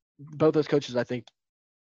 But both those coaches, I think,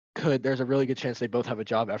 there's a really good chance they both have a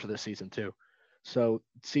job after this season too. So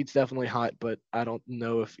seat's definitely hot, but I don't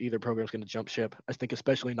know if either program's going to jump ship. I think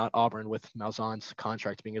especially not Auburn, with Malzahn's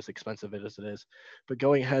contract being as expensive as it is. But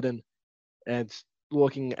going ahead and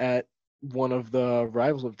looking at one of the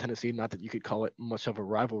rivals of Tennessee, not that you could call it much of a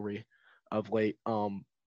rivalry of late,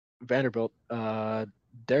 Vanderbilt,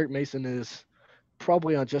 Derek Mason is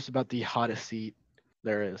probably on just about the hottest seat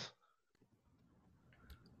there is.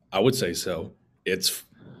 I would say so. It's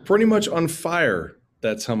pretty much on fire.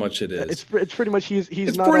 That's how much it is. It's pretty much he's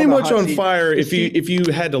it's not pretty on much on seat. fire if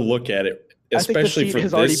you had to look at it, especially for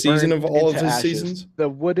this season of all of his seasons. The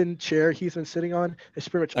wooden chair he's been sitting on is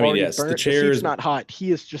pretty much already burnt. The chair seat's not hot.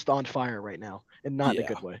 He is just on fire right now, and not in a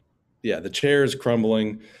good way. Yeah, the chair is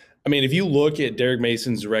crumbling. I mean, if you look at Derek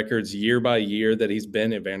Mason's records year by year that he's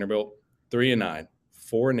been at Vanderbilt, 3-9,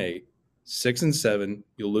 4-8, 6-7,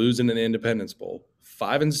 you lose in an Independence Bowl.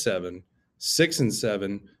 5-7,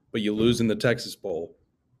 6-7, but you lose in the Texas Bowl.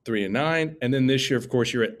 3-9, and then this year, of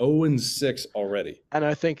course, you're at 0-6 already. And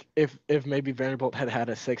I think if maybe Vanderbilt had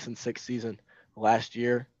a 6-6 season last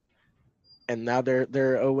year, and now they're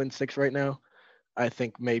 0-6 right now, I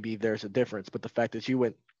think maybe there's a difference. But the fact that you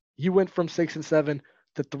went from 6-7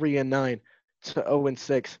 to 3-9 to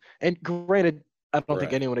 0-6, and granted, I don't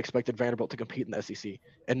think Right. anyone expected Vanderbilt to compete in the SEC,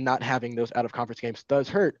 and not having those out of conference games does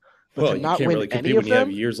hurt. But Well, to you not can't win really any compete of when you have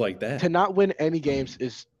them, years like that. to not win any games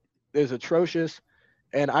is atrocious.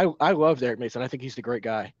 And I love Derek Mason. I think he's a great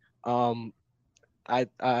guy. I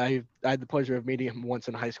had the pleasure of meeting him once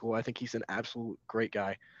in high school. I think he's an absolute great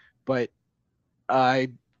guy, but I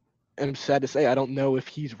am sad to say I don't know if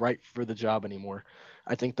he's right for the job anymore.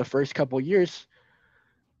 I think the first couple years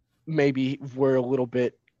maybe were a little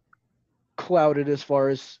bit clouded as far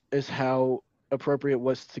as how appropriate it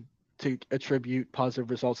was to attribute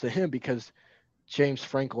positive results to him, because James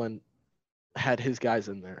Franklin had his guys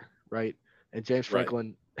in there, right? And James Right.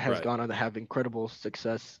 Franklin has Right. gone on to have incredible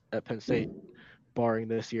success at Penn State, barring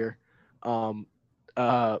this year. But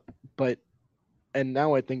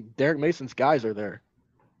now I think Derek Mason's guys are there,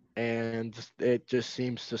 and it just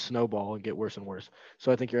seems to snowball and get worse and worse.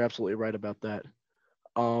 So I think you're absolutely right about that.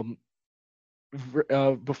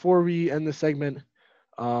 Before we end the segment,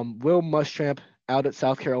 Will Muschamp out at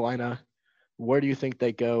South Carolina. Where do you think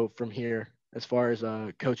they go from here as far as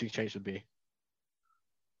coaching change would be?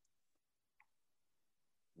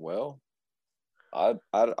 Well, I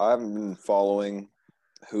haven't been following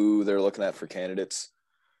who they're looking at for candidates,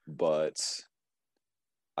 but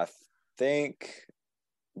I think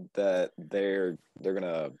that they're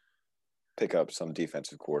gonna pick up some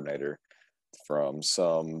defensive coordinator from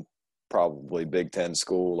some probably Big Ten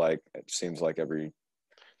school. Like it seems like every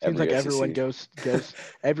Everyone SEC. goes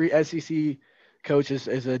every SEC coach is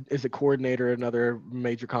a coordinator at another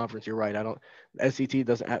major conference. You're right. SEC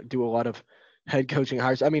doesn't do a lot of head coaching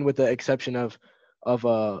hires. I mean, with the exception of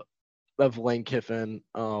Lane Kiffin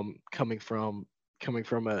coming from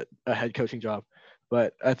a head coaching job.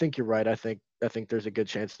 But I think you're right. I think there's a good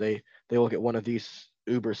chance they look at one of these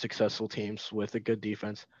uber successful teams with a good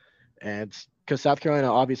defense, and because South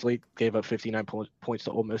Carolina obviously gave up 59 points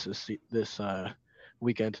to Ole Miss this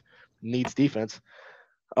weekend, needs defense.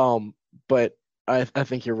 But I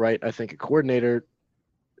think you're right. I think a coordinator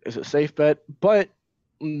is a safe bet. But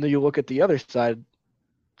you look at the other side.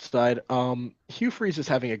 Hugh Freeze is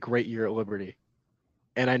having a great year at Liberty,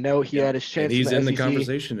 and I know he had his chance and he's in in the SEC,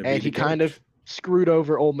 conversation to be and the he kind of coach. screwed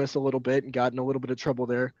over Ole Miss a little bit and got in a little bit of trouble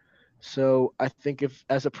there. So I think if,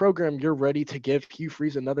 as a program, you're ready to give Hugh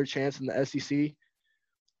Freeze another chance in the SEC,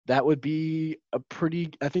 that would be a pretty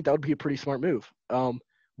smart move.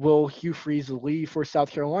 Will Hugh Freeze leave for South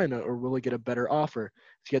Carolina, or will he get a better offer?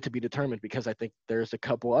 It's yet to be determined, because I think there's a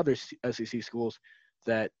couple other SEC schools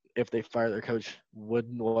that, if they fire their coach, would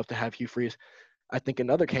love to have Hugh Freeze. I think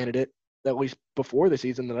another candidate, at least before the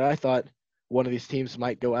season, that I thought one of these teams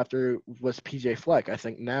might go after was PJ Fleck. I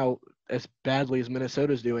think now, as badly as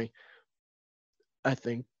Minnesota's doing, I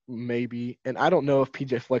think maybe, and I don't know if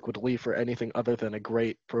PJ Fleck would leave for anything other than a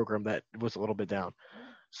great program that was a little bit down.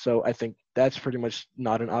 So I think that's pretty much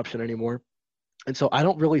not an option anymore. And so I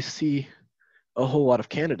don't really see a whole lot of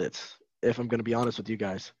candidates, if I'm going to be honest with you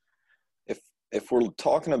guys. If we're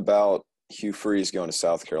talking about Hugh Freeze going to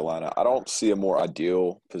South Carolina, I don't see a more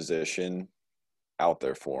ideal position out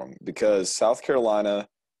there for him, because South Carolina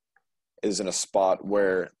is in a spot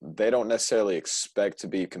where they don't necessarily expect to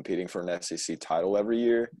be competing for an SEC title every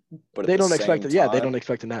year, but They don't expect it. Yeah, they don't time,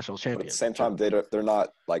 expect a national but champion. at the same time, they're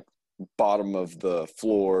not like bottom of the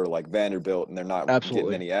floor like Vanderbilt, and they're not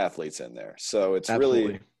Absolutely. getting any athletes in there. So it's Absolutely.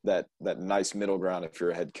 really that nice middle ground if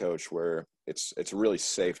you're a head coach, where it's a really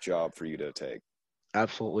safe job for you to take.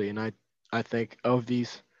 Absolutely. And I think of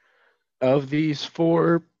these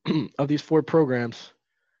four programs,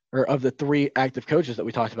 or of the three active coaches that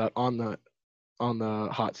we talked about on the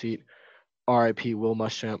hot seat, RIP Will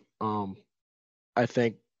Muschamp. I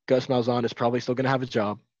think Gus Malzahn is probably still going to have a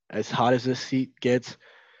job. As hot as this seat gets,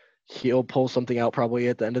 he'll pull something out probably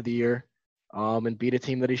at the end of the year, and beat a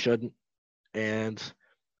team that he shouldn't, and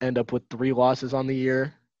end up with 3 losses on the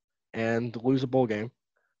year and lose a bowl game,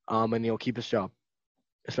 and he'll keep his job,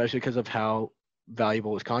 especially because of how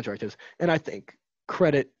valuable his contract is. And I think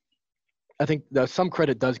some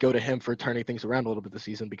credit does go to him for turning things around a little bit this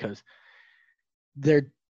season, because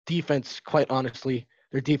their defense, quite honestly,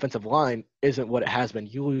 their defensive line isn't what it has been.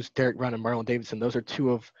 You lose Derek Brown and Marlon Davidson. Those are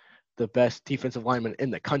two of the best defensive linemen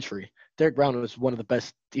in the country. Derek Brown was one of the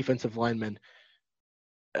best defensive linemen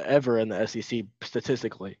ever in the SEC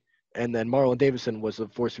statistically. And then Marlon Davidson was a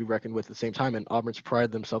force to be reckoned with at the same time. And Auburn's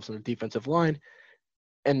prided themselves on their defensive line.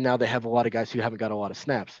 And now they have a lot of guys who haven't got a lot of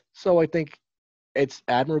snaps. So I think it's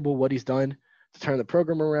admirable what he's done to turn the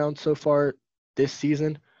program around so far this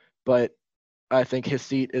season. But I think his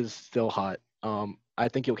seat is still hot. I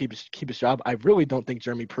think he'll keep his job. I really don't think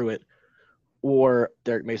Jeremy Pruitt or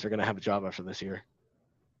Derek Mason are going to have a job after this year.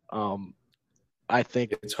 I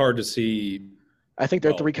think it's hard to see. I think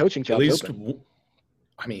there are 3 coaching jobs at least, open.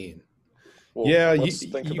 I mean, Well, yeah, you let's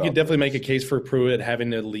think could about definitely this. make a case for Pruitt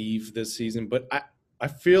having to leave this season, but I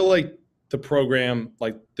feel like the program,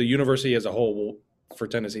 like the university as a whole for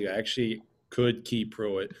Tennessee, actually could keep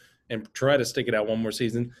Pruitt and try to stick it out one more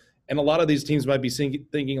season. And a lot of these teams might be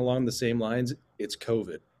thinking along the same lines. It's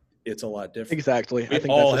COVID. It's a lot different. Exactly. We I think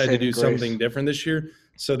all that's had to do saving grace. something different this year.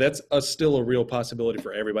 So that's still a real possibility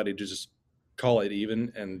for everybody to just call it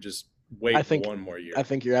even and just wait one more year. I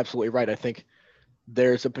think you're absolutely right. I think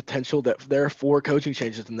there's a potential that there are 4 coaching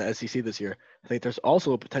changes in the SEC this year. I think there's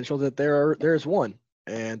also a potential that there's one,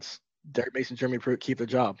 and Derek Mason, Jeremy Pruitt keep their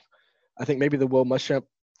job. I think maybe the Will Muschamp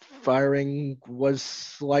firing was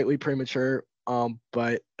slightly premature,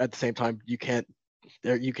 but at the same time, you can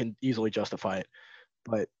easily justify it.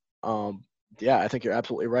 But yeah, I think you're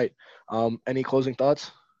absolutely right. Any closing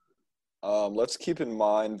thoughts? Let's keep in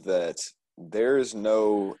mind that there is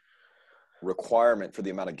no requirement for the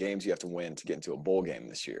amount of games you have to win to get into a bowl game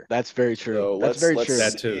this year. That's very true. So That's very true.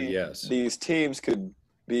 That too, yes. These teams could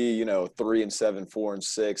be, 3-7,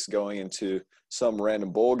 4-6 going into some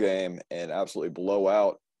random bowl game and absolutely blow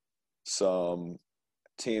out some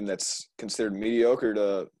team that's considered mediocre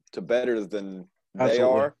to better than they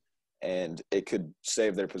are, and it could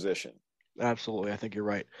save their position. Absolutely. I think you're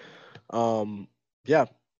right. Yeah,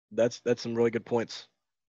 that's some really good points.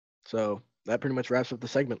 So that pretty much wraps up the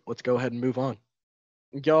segment. Let's go ahead and move on.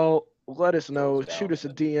 Y'all, let us know. Shoot us a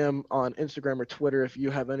DM on Instagram or Twitter if you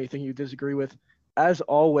have anything you disagree with. As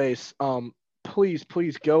always, please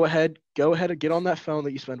go ahead and get on that phone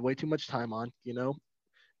that you spend way too much time on.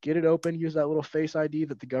 Get it open. Use that little Face ID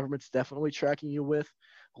that the government's definitely tracking you with.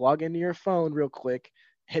 Log into your phone real quick.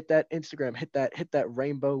 Hit that Instagram. Hit that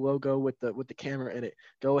rainbow logo with the camera in it.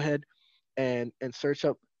 Go ahead and search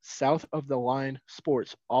up South of the Line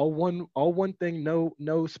Sports. All one thing.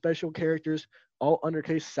 No special characters. All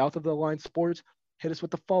undercase South of the Line Sports. Hit us with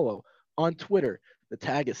the follow on Twitter. The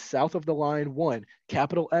tag is South of the Line 1,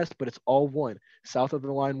 capital S, but it's all one. South of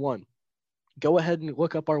the Line 1. Go ahead and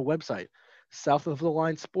look up our website,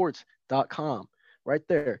 southofthelinesports.com. Right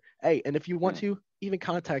there. Hey, and if you want to, even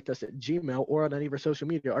contact us at Gmail or on any of our social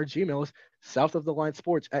media. Our Gmail is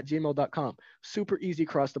southofthelinesports@gmail.com. Super easy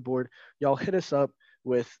across the board. Y'all hit us up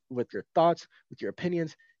with your thoughts, with your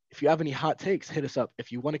opinions. If you have any hot takes, hit us up. If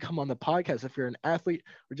you want to come on the podcast, if you're an athlete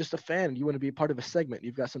or just a fan and you want to be a part of a segment,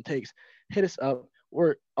 you've got some takes, hit us up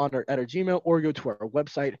or at our Gmail, or go to our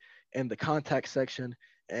website and the contact section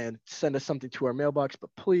and send us something to our mailbox. But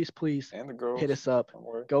please And the girls, hit us up.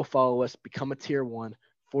 Go follow us. Become a tier 1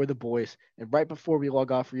 for the boys. And right before we log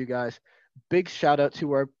off for you guys, big shout out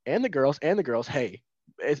to our and the girls. Hey,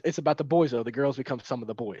 it's about the boys though. The girls become some of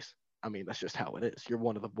the boys. I mean, that's just how it is. You're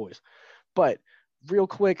one of the boys. But real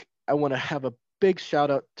quick, I want to have a big shout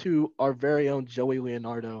out to our very own Joey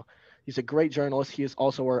Leonardo. He's a great journalist. He is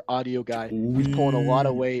also our audio guy. He's pulling a lot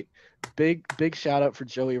of weight. Big shout out for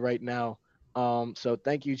Joey right now. So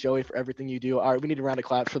thank you, Joey, for everything you do. All right, we need a round of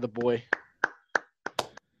claps for the boy.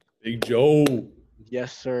 Big Joe.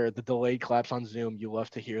 Yes, sir. The delayed claps on Zoom. You love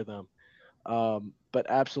to hear them. But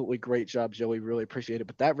absolutely great job, Joey. Really appreciate it.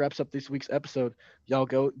 But that wraps up this week's episode. Y'all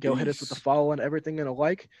go hit us with the follow on everything and a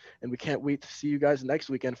like. And we can't wait to see you guys next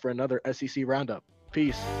weekend for another SEC Roundup.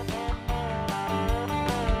 Peace.